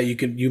sets that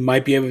you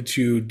might be able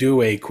to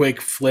do a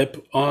quick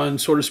flip on,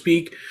 so to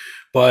speak.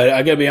 But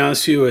I gotta be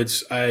honest with you,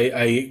 it's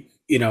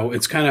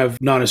kind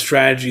of not a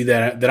strategy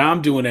that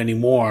I'm doing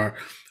anymore.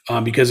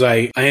 Because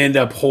I end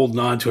up holding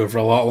on to it for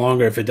a lot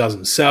longer if it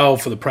doesn't sell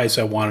for the price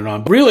I want it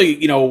on.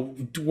 Really,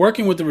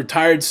 working with the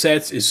retired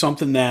sets is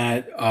something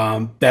that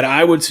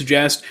I would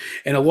suggest.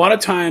 And a lot of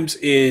times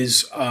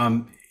is,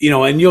 and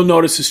you'll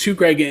notice this too,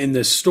 Greg, in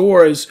the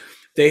stores,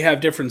 they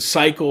have different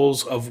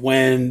cycles of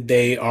when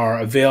they are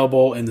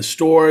available in the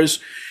stores.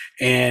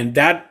 And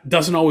that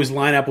doesn't always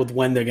line up with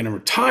when they're going to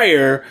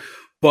retire.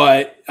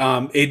 But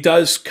it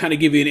does kind of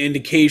give you an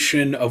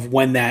indication of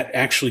when that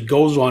actually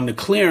goes on to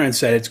clearance,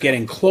 that it's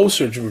getting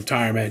closer to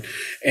retirement.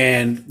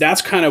 And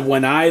that's kind of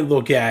when I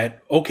look at,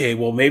 okay,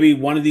 well, maybe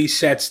one of these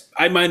sets,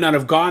 I might not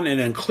have gotten it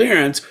in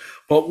clearance,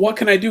 but what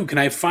can I do? Can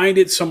I find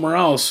it somewhere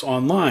else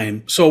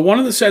online? So one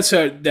of the sets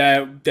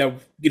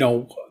that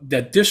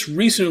just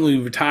recently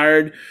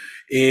retired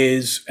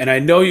is, and I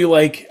know you're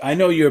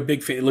a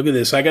big fan. Look at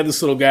this. I got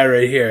this little guy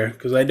right here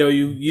because I know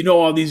you know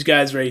all these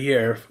guys right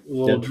here,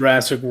 little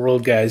Jurassic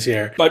World guys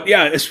here. But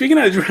yeah, speaking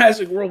of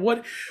Jurassic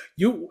World,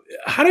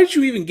 how did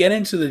you even get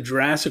into the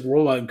Jurassic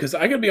World? Because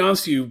I gotta be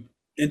honest with you,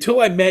 until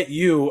I met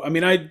you, I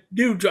mean, I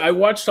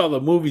watched all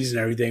the movies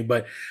and everything,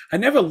 but I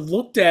never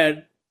looked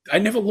at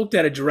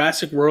a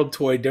Jurassic World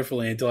toy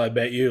differently until I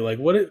met you. Like,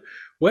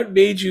 what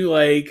made you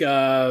like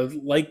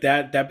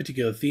that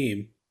particular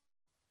theme?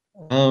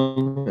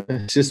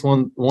 It's just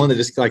one that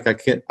just like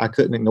I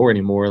couldn't ignore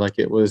anymore. Like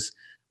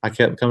I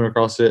kept coming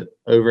across it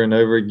over and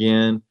over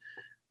again.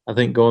 I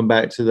think going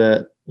back to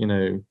that,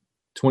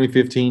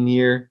 2015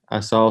 year,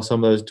 I saw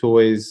some of those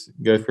toys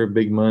go for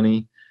big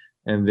money.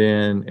 And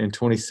then in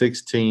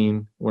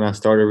 2016, when I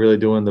started really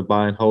doing the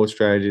buy and hold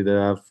strategy that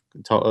I've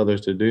taught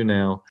others to do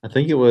now, I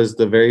think it was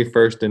the very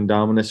first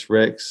Indominus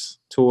Rex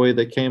toy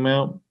that came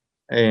out.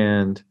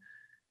 And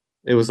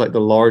it was like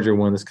the larger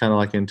one that's kind of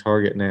like in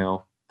Target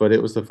now. But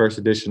it was the first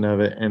edition of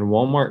it, and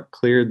Walmart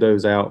cleared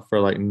those out for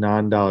like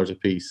 $9 a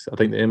piece. I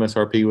think the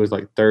MSRP was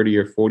like 30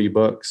 or 40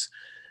 bucks.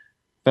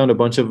 Found a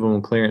bunch of them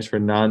on clearance for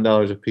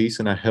 $9 a piece,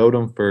 and I held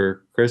them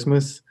for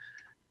Christmas,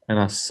 and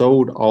I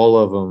sold all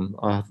of them.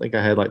 I think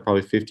I had like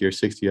probably 50 or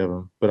 60 of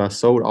them, but I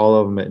sold all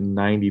of them at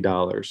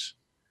 $90,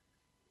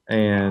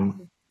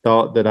 and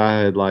thought that I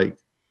had like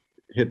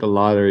hit the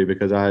lottery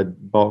because I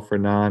had bought for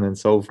 $9 and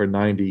sold for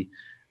 $90,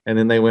 and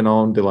then they went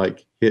on to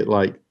like hit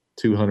like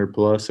 200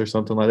 plus or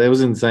something like that. It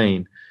was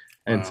insane.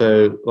 And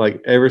so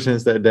like ever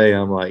since that day,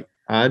 I'm like,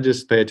 I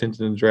just pay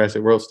attention to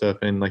Jurassic World stuff.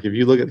 And like, if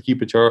you look at the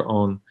Keepa chart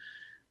on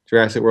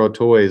Jurassic World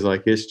toys,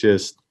 like it's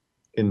just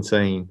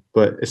insane,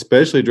 but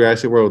especially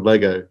Jurassic World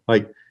Lego,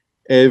 like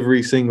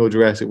every single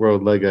Jurassic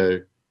World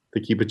Lego,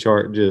 the Keepa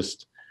chart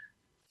just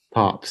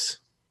pops.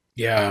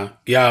 Yeah.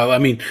 I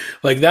mean,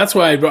 like that's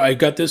why I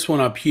got this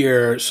one up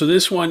here. So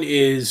this one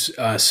is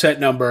set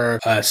number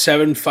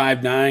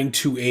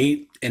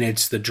 75928. And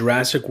it's the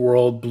Jurassic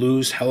World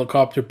Blues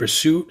Helicopter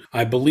Pursuit.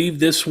 I believe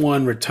this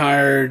one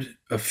retired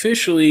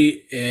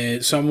officially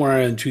somewhere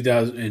in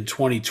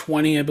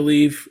 2020, I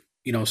believe,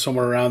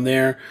 somewhere around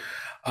there.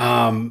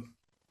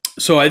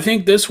 So I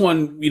think this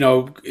one,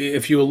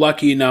 if you were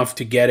lucky enough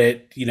to get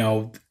it,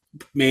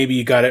 maybe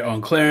you got it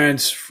on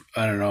clearance.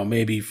 I don't know,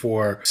 maybe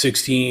for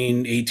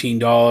 $16,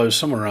 $18,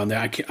 somewhere around there.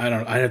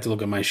 I have to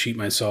look at my sheet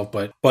myself,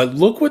 but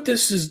look what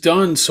this has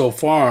done so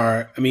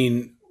far. I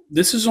mean,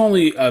 this is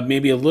only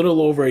maybe a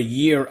little over a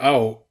year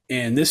out,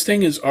 and this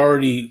thing is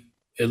already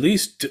at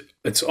least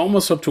it's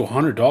almost up to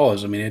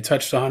 $100. I mean, it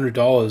touched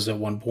 $100 at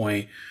one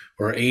point,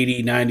 or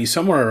 80, 90,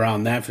 somewhere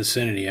around that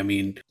vicinity. I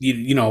mean,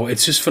 you know,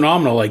 it's just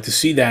phenomenal, like to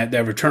see that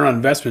return on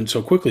investment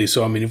so quickly.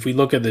 So, I mean, if we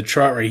look at the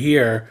chart right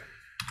here,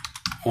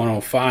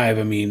 105,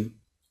 I mean,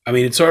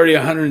 it's already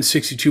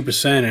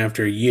 162%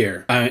 after a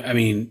year. I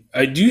mean,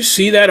 do you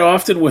see that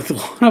often with a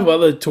lot of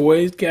other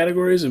toy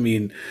categories? I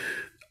mean,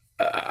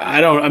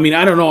 I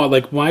don't know.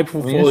 Like my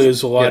portfolio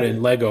is a lot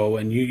in Lego,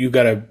 and you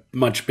got a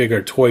much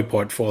bigger toy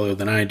portfolio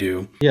than I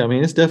do. Yeah, I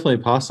mean, it's definitely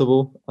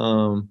possible.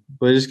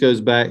 But it just goes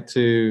back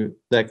to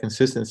that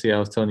consistency I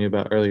was telling you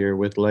about earlier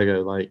with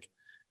Lego. Like,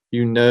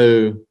 you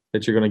know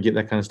that you're going to get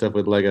that kind of stuff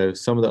with Lego.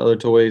 Some of the other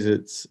toys,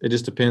 it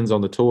just depends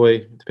on the toy.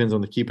 It depends on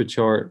the keep a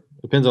chart.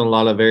 It depends on a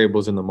lot of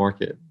variables in the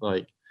market.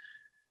 Like,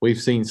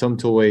 we've seen some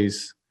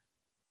toys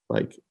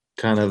like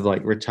kind of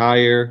like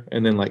retire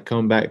and then like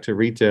come back to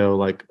retail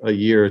like a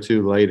year or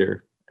two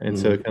later. And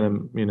so it kind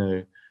of, you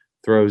know,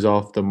 throws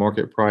off the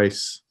market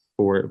price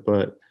for it.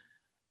 But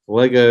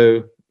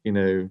Lego, you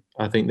know,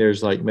 I think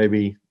there's like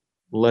maybe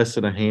less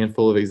than a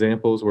handful of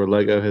examples where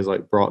Lego has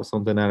like brought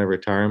something out of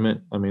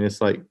retirement. I mean,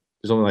 it's like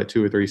there's only like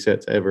 2 or 3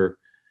 sets ever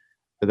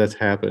that's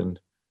happened.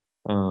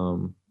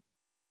 I'm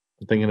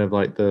thinking of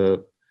like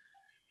the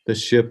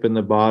ship in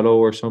the bottle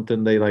or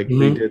something. They like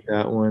redid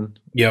that one.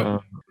 Yeah.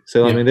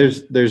 So I mean,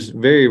 there's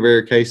very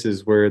rare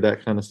cases where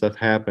that kind of stuff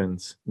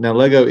happens. Now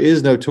Lego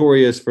is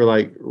notorious for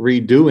like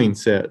redoing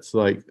sets,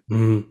 like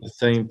the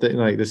same thing,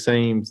 like the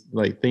same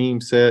like theme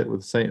set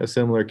with a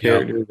similar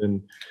characters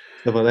and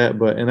stuff like that.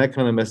 And that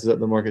kind of messes up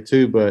the market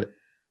too. But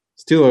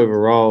still,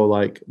 overall,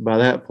 like by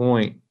that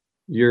point,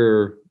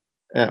 you're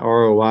at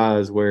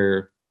ROIs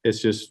where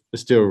it's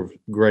still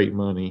great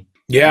money.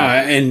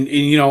 Yeah, and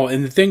you know,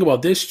 and the thing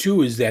about this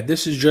too is that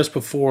this is just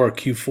before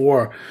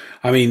Q4.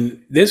 I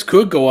mean, this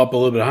could go up a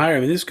little bit higher. I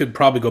mean, this could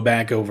probably go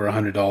back over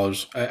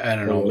 $100. I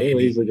don't know,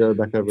 maybe easily go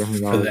back over $100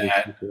 for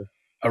that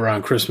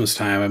around Christmas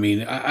time. I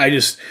mean, I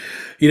just,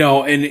 you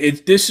know, and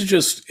this is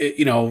just,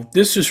 you know,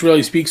 this just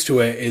really speaks to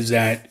it is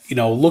that, you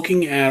know,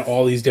 looking at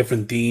all these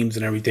different themes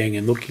and everything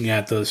and looking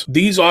at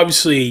these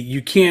obviously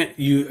you can't,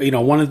 you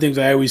know, one of the things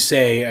I always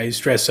say, I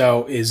stress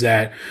out is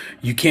that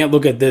you can't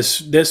look at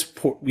this,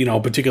 you know,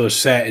 particular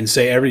set and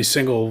say every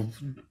single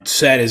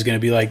set is going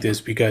to be like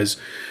this, because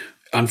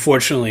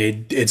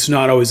unfortunately, it's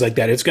not always like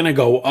that. It's going to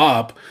go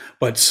up,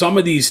 but some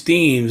of these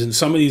themes and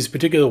some of these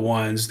particular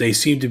ones, they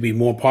seem to be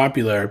more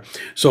popular.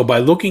 So by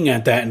looking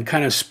at that and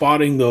kind of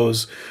spotting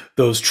those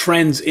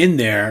trends in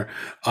there,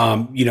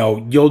 you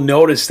know, you'll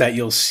notice that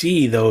you'll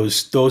see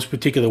those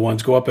particular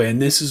ones go up.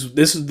 And this is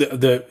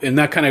the and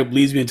that kind of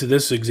leads me into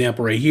this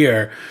example right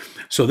here.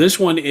 So this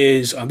one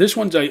is I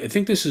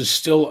think this is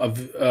still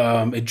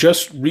it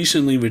just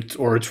recently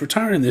it's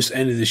retiring this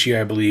end of this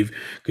year, I believe,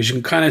 because you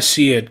can kind of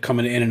see it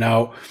coming in and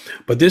out.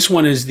 But this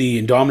one is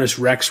the Indominus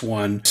Rex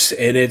one,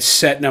 and it's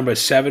set number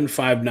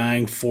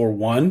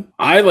 75941.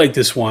 I like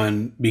this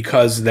one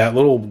because of that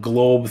little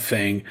globe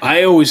thing.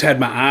 I always had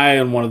my eye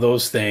on one of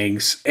those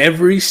things.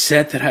 Every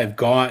set that I've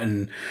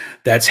gotten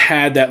that's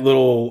had that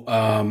little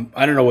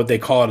I don't know what they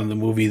call it in the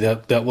movie,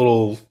 that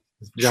little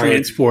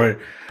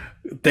transport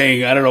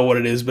thing. I don't know what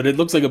it is, but it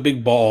looks like a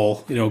big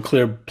ball, you know,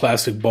 clear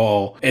plastic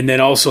ball. And then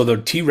also the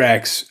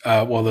T-Rex,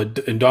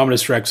 the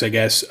Indominus Rex, I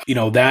guess, you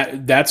know,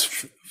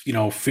 that's, you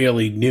know,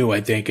 fairly new, I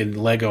think, in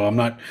Lego.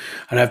 I'd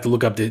have to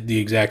look up the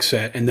exact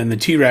set. And then the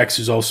T-Rex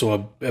is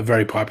also a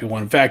very popular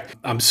one. In fact,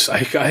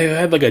 I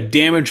had like a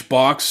damaged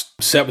box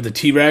set with the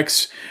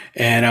T-Rex,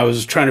 and I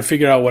was trying to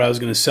figure out what I was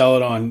going to sell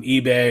it on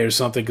eBay or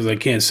something, because I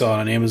can't sell it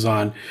on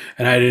Amazon,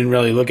 and I didn't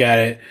really look at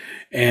it.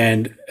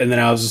 And then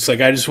I was just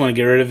like, I just want to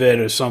get rid of it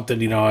or something.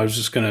 You know, I was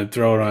just going to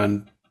throw it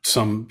on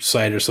some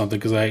site or something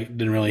because I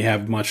didn't really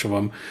have much of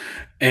them.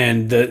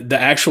 And the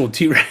actual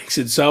T-Rex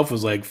itself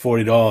was like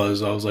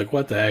 $40. I was like,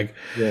 what the heck?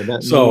 Yeah,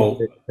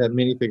 that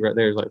minifig right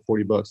there is like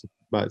 $40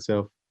 by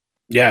itself.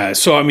 Yeah,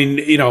 so I mean,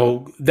 you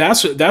know,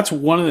 that's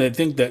one of the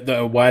things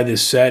that why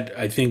this set,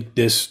 I think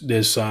this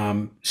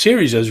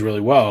series does really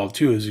well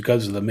too, is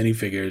because of the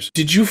minifigures.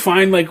 Did you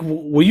find, like,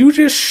 were you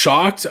just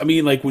shocked? I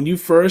mean, like when you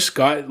first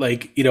got,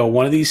 like, you know,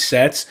 one of these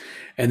sets,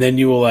 and then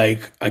you were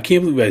like, I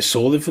can't believe I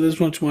sold it for this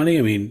much money.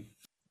 I mean,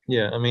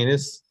 yeah, I mean,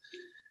 it's,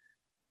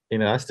 you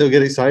know, I still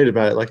get excited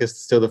about it, like it's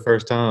still the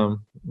first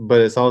time, but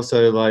it's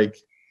also like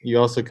you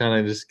also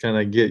kind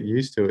of get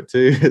used to it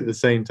too at the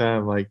same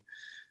time, like,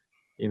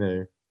 you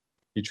know.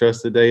 You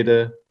trust the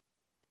data,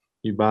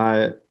 you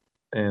buy it,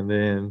 and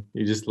then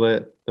you just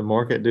let the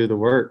market do the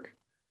work.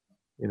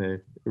 You know,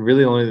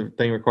 really the only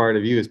thing required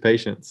of you is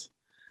patience.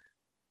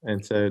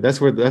 And so that's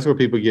where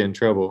people get in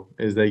trouble,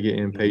 is they get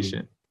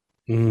impatient.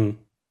 Mm-hmm.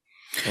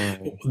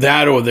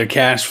 That or their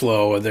cash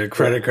flow or their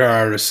credit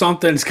card or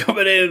something's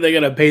coming in, they're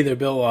gonna pay their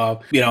bill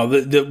off.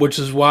 Which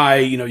is why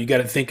you got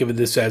to think of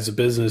this as a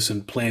business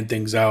and plan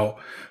things out.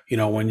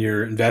 When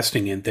you're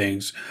investing in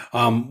things.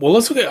 Well,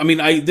 let's look at. I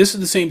mean, this is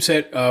the same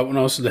set when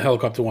I was in the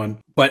helicopter one.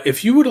 But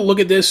if you were to look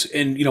at this,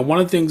 and one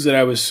of the things that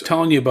I was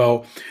telling you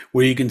about,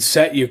 where you can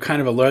set your kind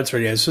of alerts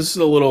right here. So this is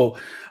a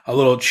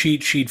little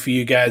cheat sheet for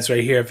you guys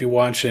right here if you're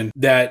watching.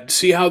 That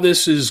see how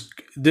this is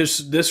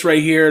this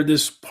right here,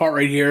 this part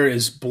right here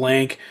is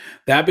blank.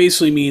 That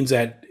basically means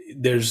that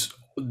there's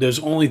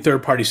only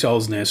third-party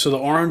sales in this. So the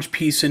orange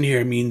piece in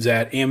here means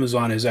that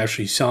Amazon is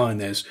actually selling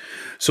this.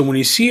 So when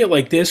you see it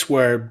like this,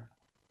 where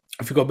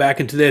if you go back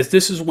into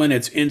this is when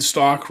it's in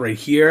stock right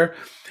here,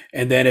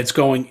 and then it's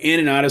going in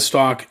and out of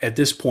stock at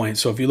this point.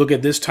 So if you look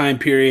at this time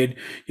period,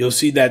 you'll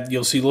see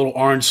little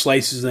orange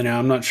slices in it.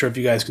 I'm not sure if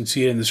you guys can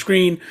see it in the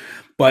screen,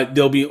 but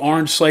there'll be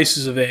orange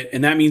slices of it,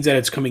 and that means that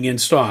it's coming in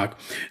stock.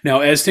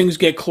 Now, as things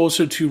get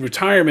closer to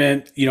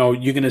retirement, you're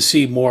going to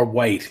see more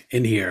white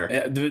in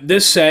here.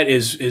 This set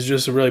is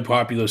just a really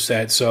popular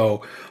set.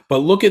 So, but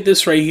look at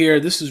this right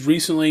here. This is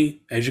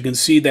recently, as you can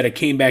see, that it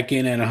came back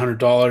in at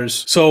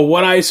 $100. So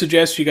what I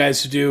suggest you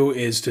guys to do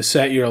is to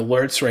set your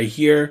alerts right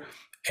here,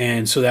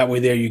 and so that way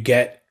there you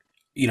get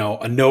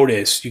a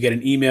notice, you get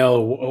an email,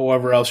 or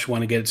whoever else you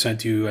want to get it sent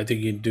to. I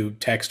think you can do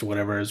text or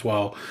whatever as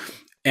well.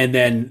 And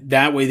then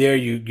that way there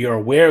you're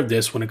aware of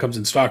this when it comes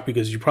in stock,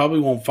 because you probably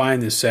won't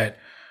find this set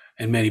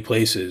in many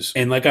places.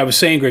 And like I was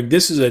saying, Greg,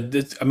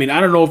 I mean,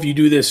 I don't know if you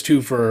do this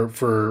too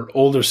for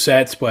older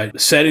sets, but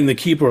setting the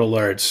keeper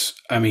alerts,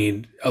 I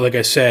mean, like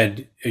I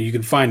said, you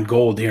can find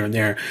gold here and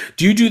there.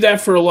 Do you do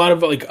that for a lot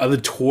of like other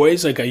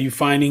toys? Like, are you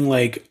finding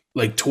like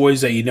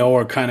toys that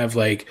are kind of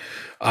like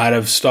out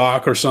of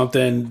stock or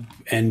something,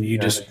 and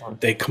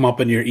they come up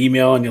in your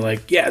email and you're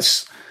like,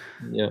 yes.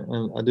 Yeah,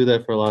 and I do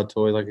that for a lot of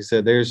toys. Like you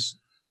said, there's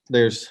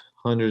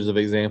hundreds of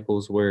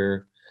examples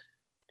where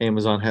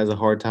Amazon has a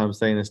hard time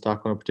staying in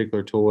stock on a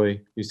particular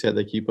toy. You set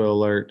the keeper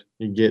alert,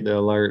 you get the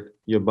alert,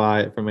 you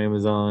buy it from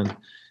Amazon.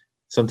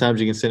 Sometimes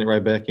you can send it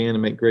right back in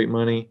and make great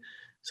money.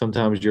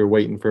 Sometimes you're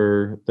waiting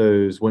for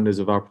those windows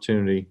of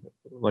opportunity,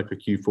 like a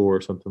Q4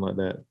 or something like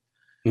that.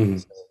 Mm-hmm.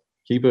 So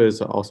Keepa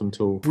is an awesome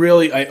tool.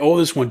 Really, I owe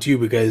this one to you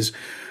because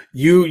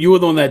you were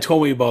the one that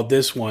told me about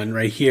this one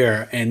right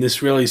here, and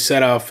this really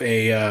set off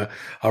a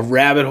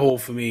rabbit hole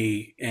for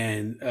me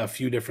and a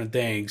few different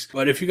things.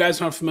 But if you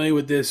guys aren't familiar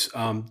with this,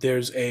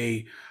 there's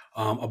a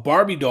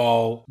Barbie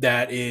doll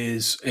that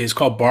is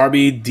called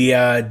Barbie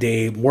Dia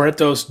de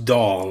Muertos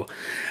doll.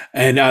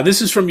 And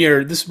this is from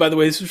your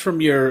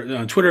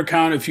Twitter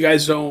account. If you're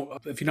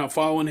not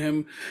following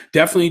him,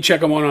 definitely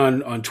check him out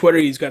on Twitter.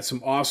 He's got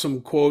some awesome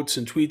quotes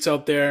and tweets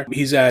out there.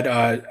 He's at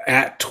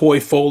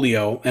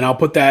Toyfolio, and I'll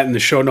put that in the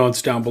show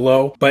notes down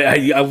below. But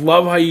I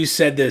love how you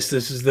said this.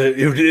 This is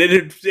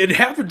it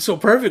happened so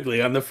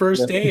perfectly on the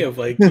first day of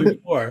like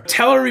 24.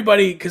 Tell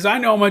everybody, because I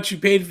know how much you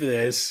paid for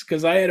this,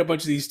 because I had a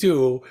bunch of these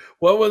too.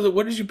 What was it?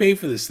 What did you pay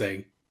for this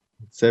thing?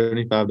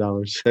 $75.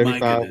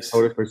 $75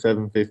 sold it for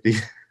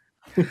 $750.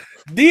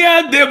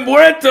 Dia de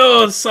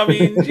Muertos. I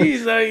mean,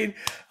 geez, I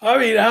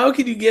mean, how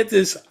can you get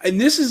this? And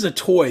this is a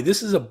toy.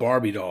 This is a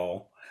Barbie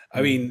doll.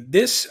 I mean,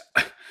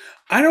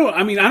 I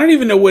don't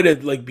even know where to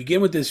like begin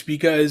with this,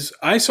 because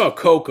I saw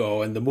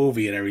Coco and the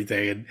movie and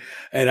everything,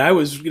 and I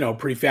was,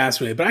 pretty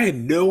fascinated, but I had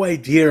no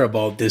idea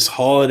about this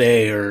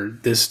holiday or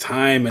this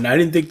time, and I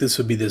didn't think this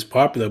would be this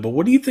popular. But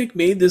what do you think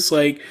made this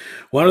like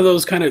one of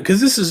those kind of,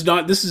 because this is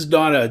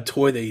not a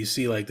toy that you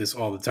see like this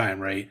all the time,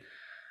 right?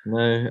 No,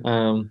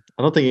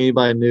 I don't think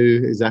anybody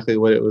knew exactly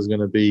what it was going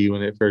to be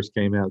when it first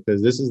came out,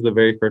 because this is the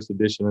very first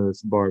edition of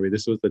this Barbie.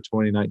 This was the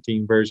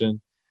 2019 version.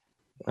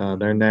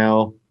 They're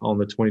now on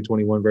the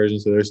 2021 version,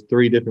 so there's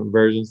 3 different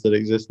versions that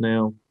exist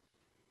now.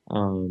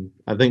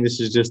 I think this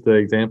is just the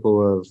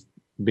example of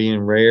being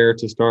rare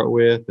to start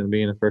with and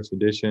being a first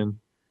edition,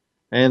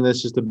 and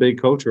that's just a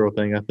big cultural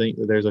thing. I think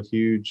that there's a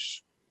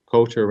huge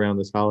culture around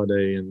this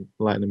holiday in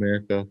Latin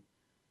America,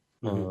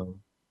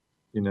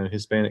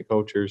 Hispanic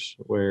cultures,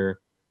 where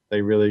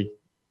they really,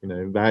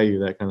 value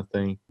that kind of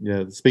thing.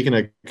 Yeah. Speaking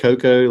of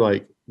Coco,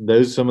 like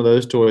some of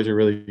those toys are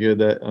really good.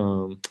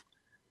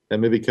 That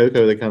movie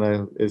Coco, that kind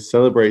of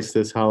celebrates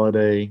this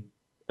holiday.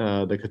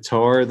 The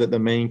guitar that the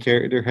main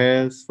character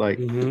has, like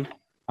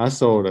I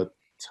sold a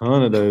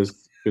ton of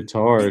those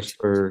guitars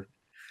for.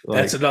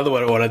 That's another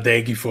one I want to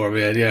thank you for,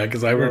 man. Yeah,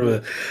 because I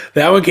remember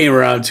that one came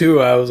around too.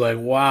 I was like,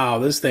 wow,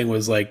 this thing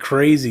was like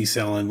crazy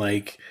selling.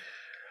 Like,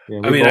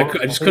 I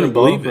just couldn't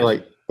believe it. For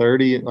like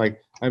 30,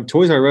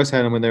 Toys R Us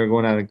had them when they were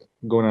going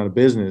out of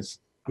business.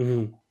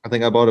 Mm-hmm. I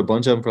think I bought a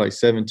bunch of them for like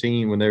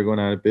 17 when they were going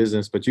out of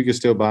business, but you could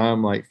still buy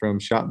them like from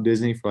Shop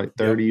Disney for like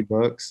 $30.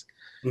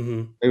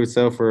 Mm-hmm. They would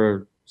sell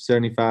for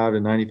 $75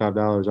 to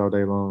 $95 all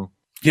day long.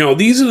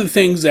 These are the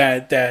things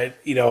that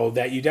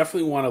you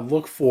definitely want to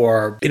look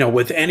for,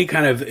 with any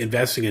kind of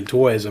investing in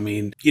toys. I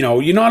mean,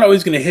 you're not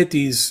always going to hit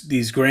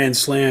these grand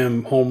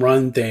slam home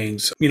run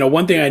things.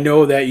 One thing I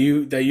know that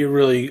you're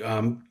really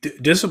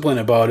disciplined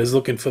about is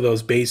looking for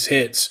those base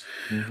hits,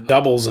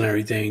 doubles and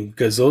everything,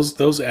 because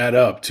those add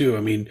up too. I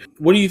mean,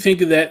 what do you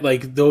think of that?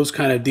 Like those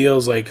kind of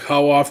deals, like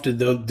how often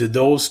did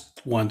those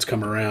ones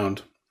come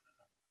around?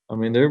 I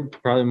mean, they're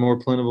probably more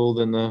plentiful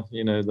than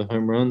the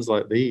home runs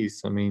like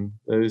these. I mean,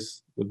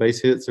 the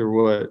base hits are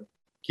what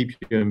keep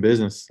you in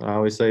business. I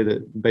always say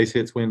that base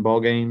hits win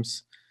ball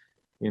games.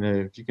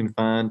 If you can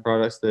find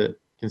products that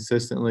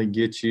consistently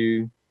get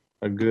you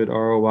a good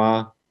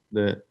ROI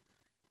that,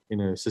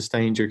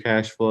 sustains your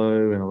cash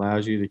flow and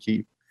allows you to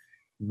keep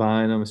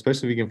buying them,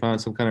 especially if you can find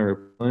some kind of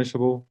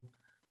replenishable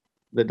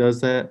that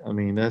does that. I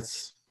mean,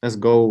 that's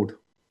gold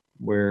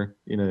where,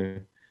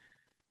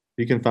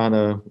 you can find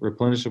a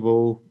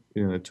replenishable,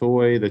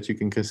 toy that you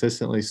can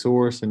consistently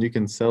source and you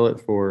can sell it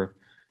for,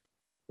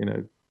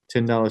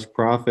 $10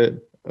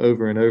 profit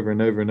over and over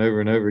and over and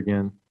over and over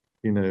again.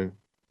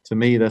 To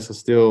me, that's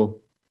still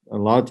a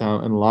lot of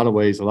time, in a lot of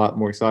ways, a lot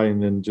more exciting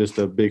than just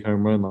a big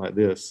home run like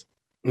this.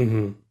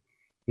 Mm-hmm.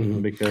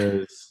 Mm-hmm.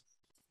 Because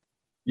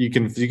you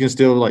can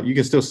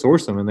still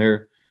source them and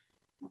they're,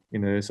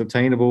 it's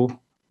obtainable.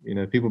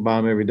 People buy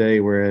them every day,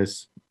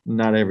 whereas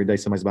not every day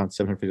somebody's buying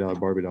 $750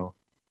 Barbie doll.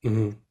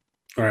 Mm-hmm.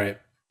 Right.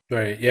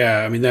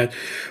 Yeah. I mean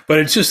but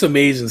it's just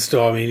amazing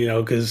still. I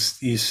mean,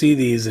 because you see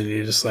these and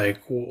you're just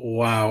like,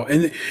 wow.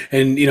 And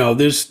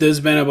there's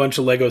been a bunch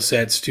of Lego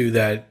sets too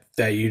that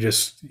you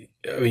just,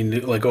 I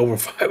mean, like over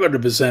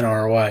 500%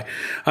 ROI.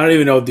 I don't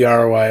even know what the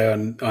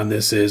ROI on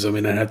this is. I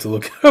mean, I'd have to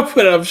look it up,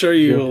 but I'm sure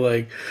you were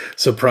like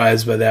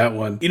surprised by that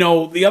one.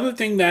 The other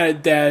thing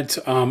that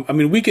I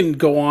mean, we can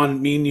go on,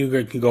 me and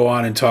you can go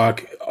on and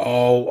talk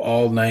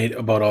all night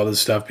about all this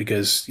stuff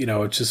because,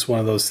 it's just one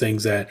of those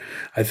things that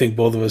I think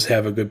both of us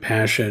have a good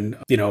passion,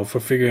 for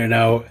figuring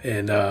out.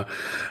 And,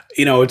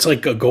 it's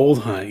like a gold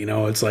hunt,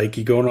 it's like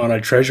you're going on a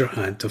treasure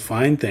hunt to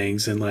find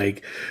things. And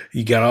like,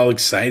 you get all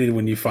excited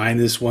when you find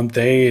this one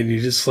thing and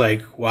you're just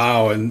like,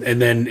 wow. And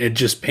then it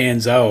just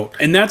pans out.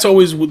 And that's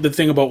always the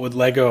thing about with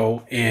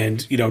Lego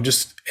and,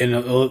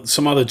 and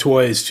some other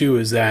toys too,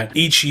 is that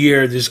each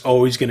year there's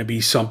always going to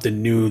be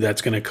something new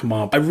that's going to come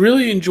up. I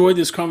really enjoyed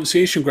this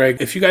conversation,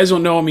 Greg. If you guys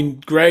don't know, I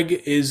mean,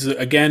 Greg is,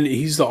 again,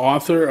 he's the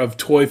author of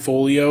Toy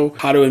Folio,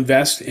 How to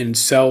Invest and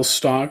Sell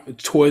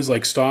Toys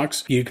Like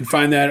Stocks. You can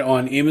find that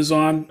on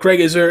Amazon.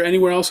 Greg, is there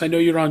anywhere else? I know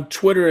you're on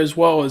Twitter as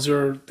well. Is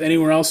there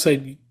anywhere else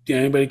that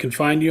anybody can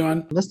find you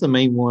on? That's the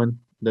main one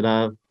that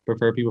I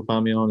prefer people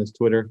find me on is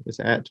Twitter. It's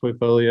at Toy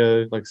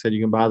Folio. Like I said,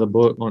 you can buy the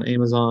book on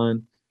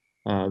Amazon.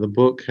 The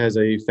book has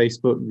a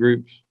Facebook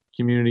group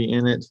community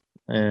in it,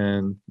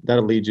 and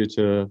that'll lead you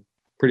to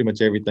pretty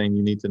much everything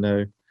you need to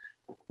know.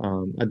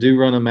 I do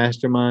run a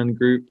mastermind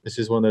group. This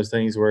is one of those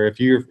things where if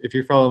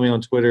you're following me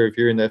on Twitter, if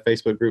you're in that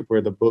Facebook group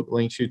where the book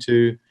links you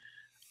to,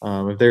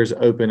 if there's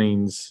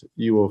openings,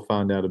 you will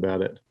find out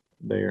about it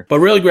there. But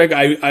really, Greg,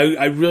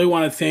 I really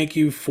want to thank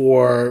you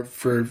for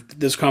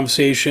this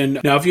conversation.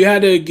 Now, if you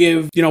had to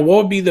give, what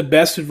would be the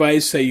best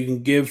advice that you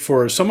can give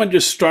for someone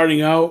just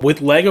starting out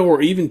with Lego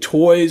or even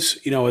toys,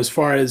 as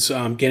far as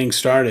getting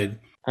started?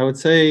 I would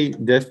say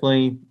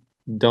definitely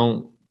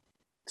don't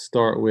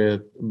start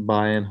with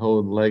buy and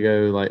hold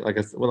Lego kind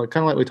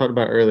of like we talked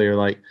about earlier.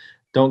 Like,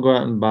 don't go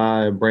out and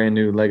buy a brand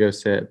new Lego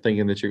set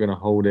thinking that you're going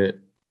to hold it,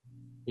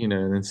 and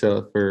then sell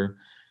it for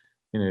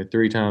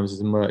 3 times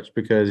as much,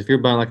 because if you're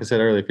buying, like I said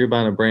earlier, if you're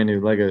buying a brand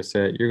new Lego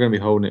set, you're going to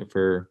be holding it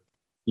for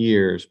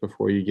years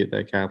before you get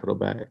that capital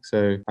back.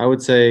 So I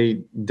would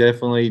say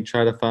definitely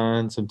try to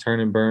find some turn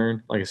and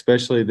burn, like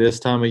especially this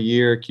time of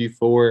year,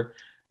 Q4,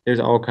 there's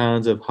all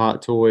kinds of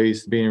hot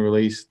toys being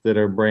released that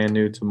are brand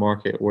new to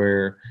market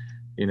where,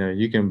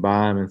 you can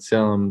buy them and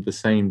sell them the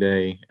same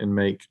day and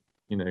make,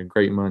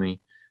 great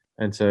money.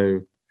 And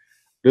so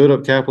build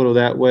up capital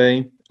that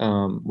way.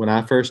 When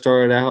I first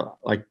started out,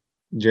 like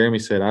Jeremy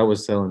said, I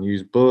was selling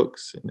used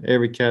books in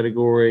every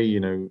category,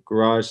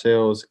 garage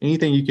sales,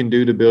 anything you can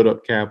do to build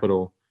up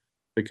capital,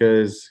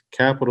 because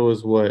capital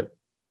is what,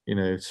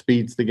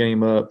 speeds the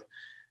game up.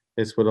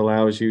 It's what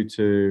allows you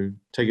to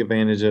take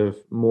advantage of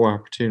more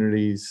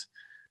opportunities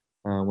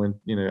when,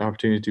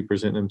 opportunities to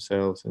present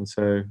themselves. And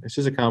so it's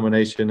just a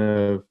combination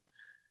of,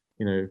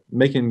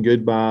 making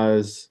good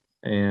buys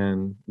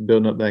and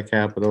building up that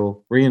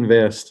capital.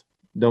 Reinvest.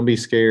 Don't be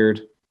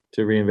scared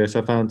to reinvest.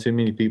 I find too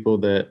many people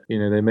that,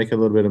 they make a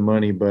little bit of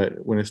money, but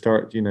when it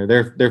starts,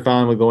 they're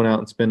fine with going out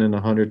and spending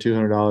 $100,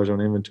 $200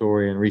 on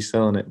inventory and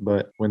reselling it.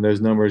 But when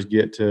those numbers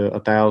get to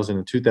 $1,000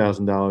 and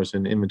 $2,000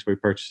 in inventory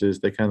purchases,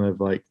 they kind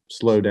of like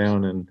slow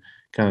down and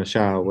kind of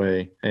shy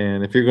away.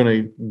 And if you're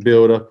going to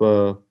build up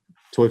a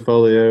Toy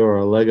Folio or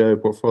a Lego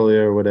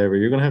portfolio or whatever,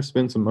 you're going to have to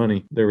spend some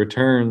money. The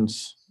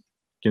returns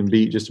can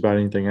beat just about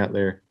anything out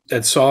there.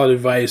 That's solid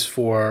advice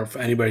for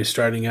anybody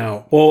starting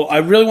out. Well, I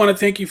really want to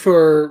thank you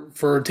for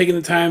taking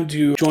the time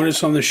to join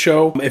us on the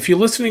show. If you're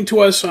listening to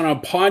us on a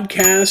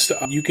podcast,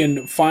 you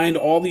can find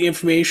all the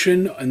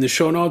information in the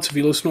show notes. If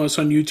you listen to us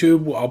on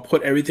YouTube, I'll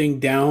put everything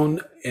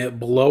down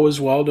below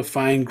as well to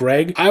find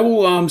Greg. I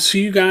will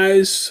see you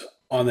guys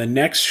on the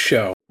next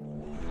show.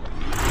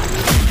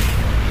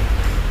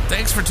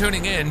 Thanks for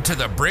tuning in to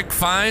the Brick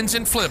Finds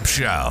and Flip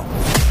Show.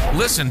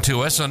 Listen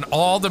to us on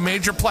all the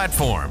major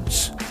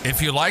platforms. If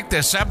you like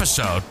this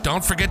episode,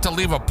 don't forget to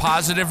leave a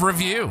positive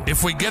review.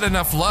 If we get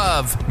enough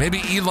love,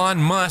 maybe Elon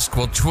Musk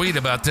will tweet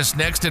about this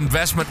next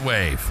investment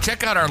wave.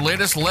 Check out our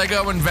latest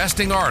Lego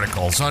investing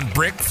articles on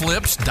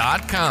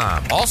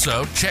brickflips.com.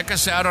 Also, check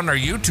us out on our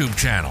YouTube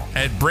channel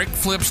at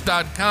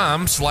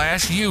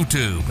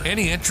brickflips.com/YouTube.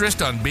 Any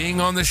interest on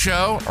being on the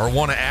show or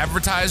want to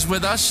advertise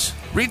with us?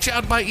 Reach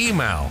out by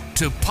email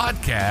to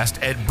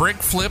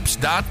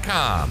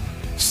podcast@brickflips.com.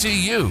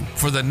 See you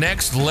for the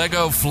next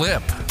Lego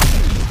flip.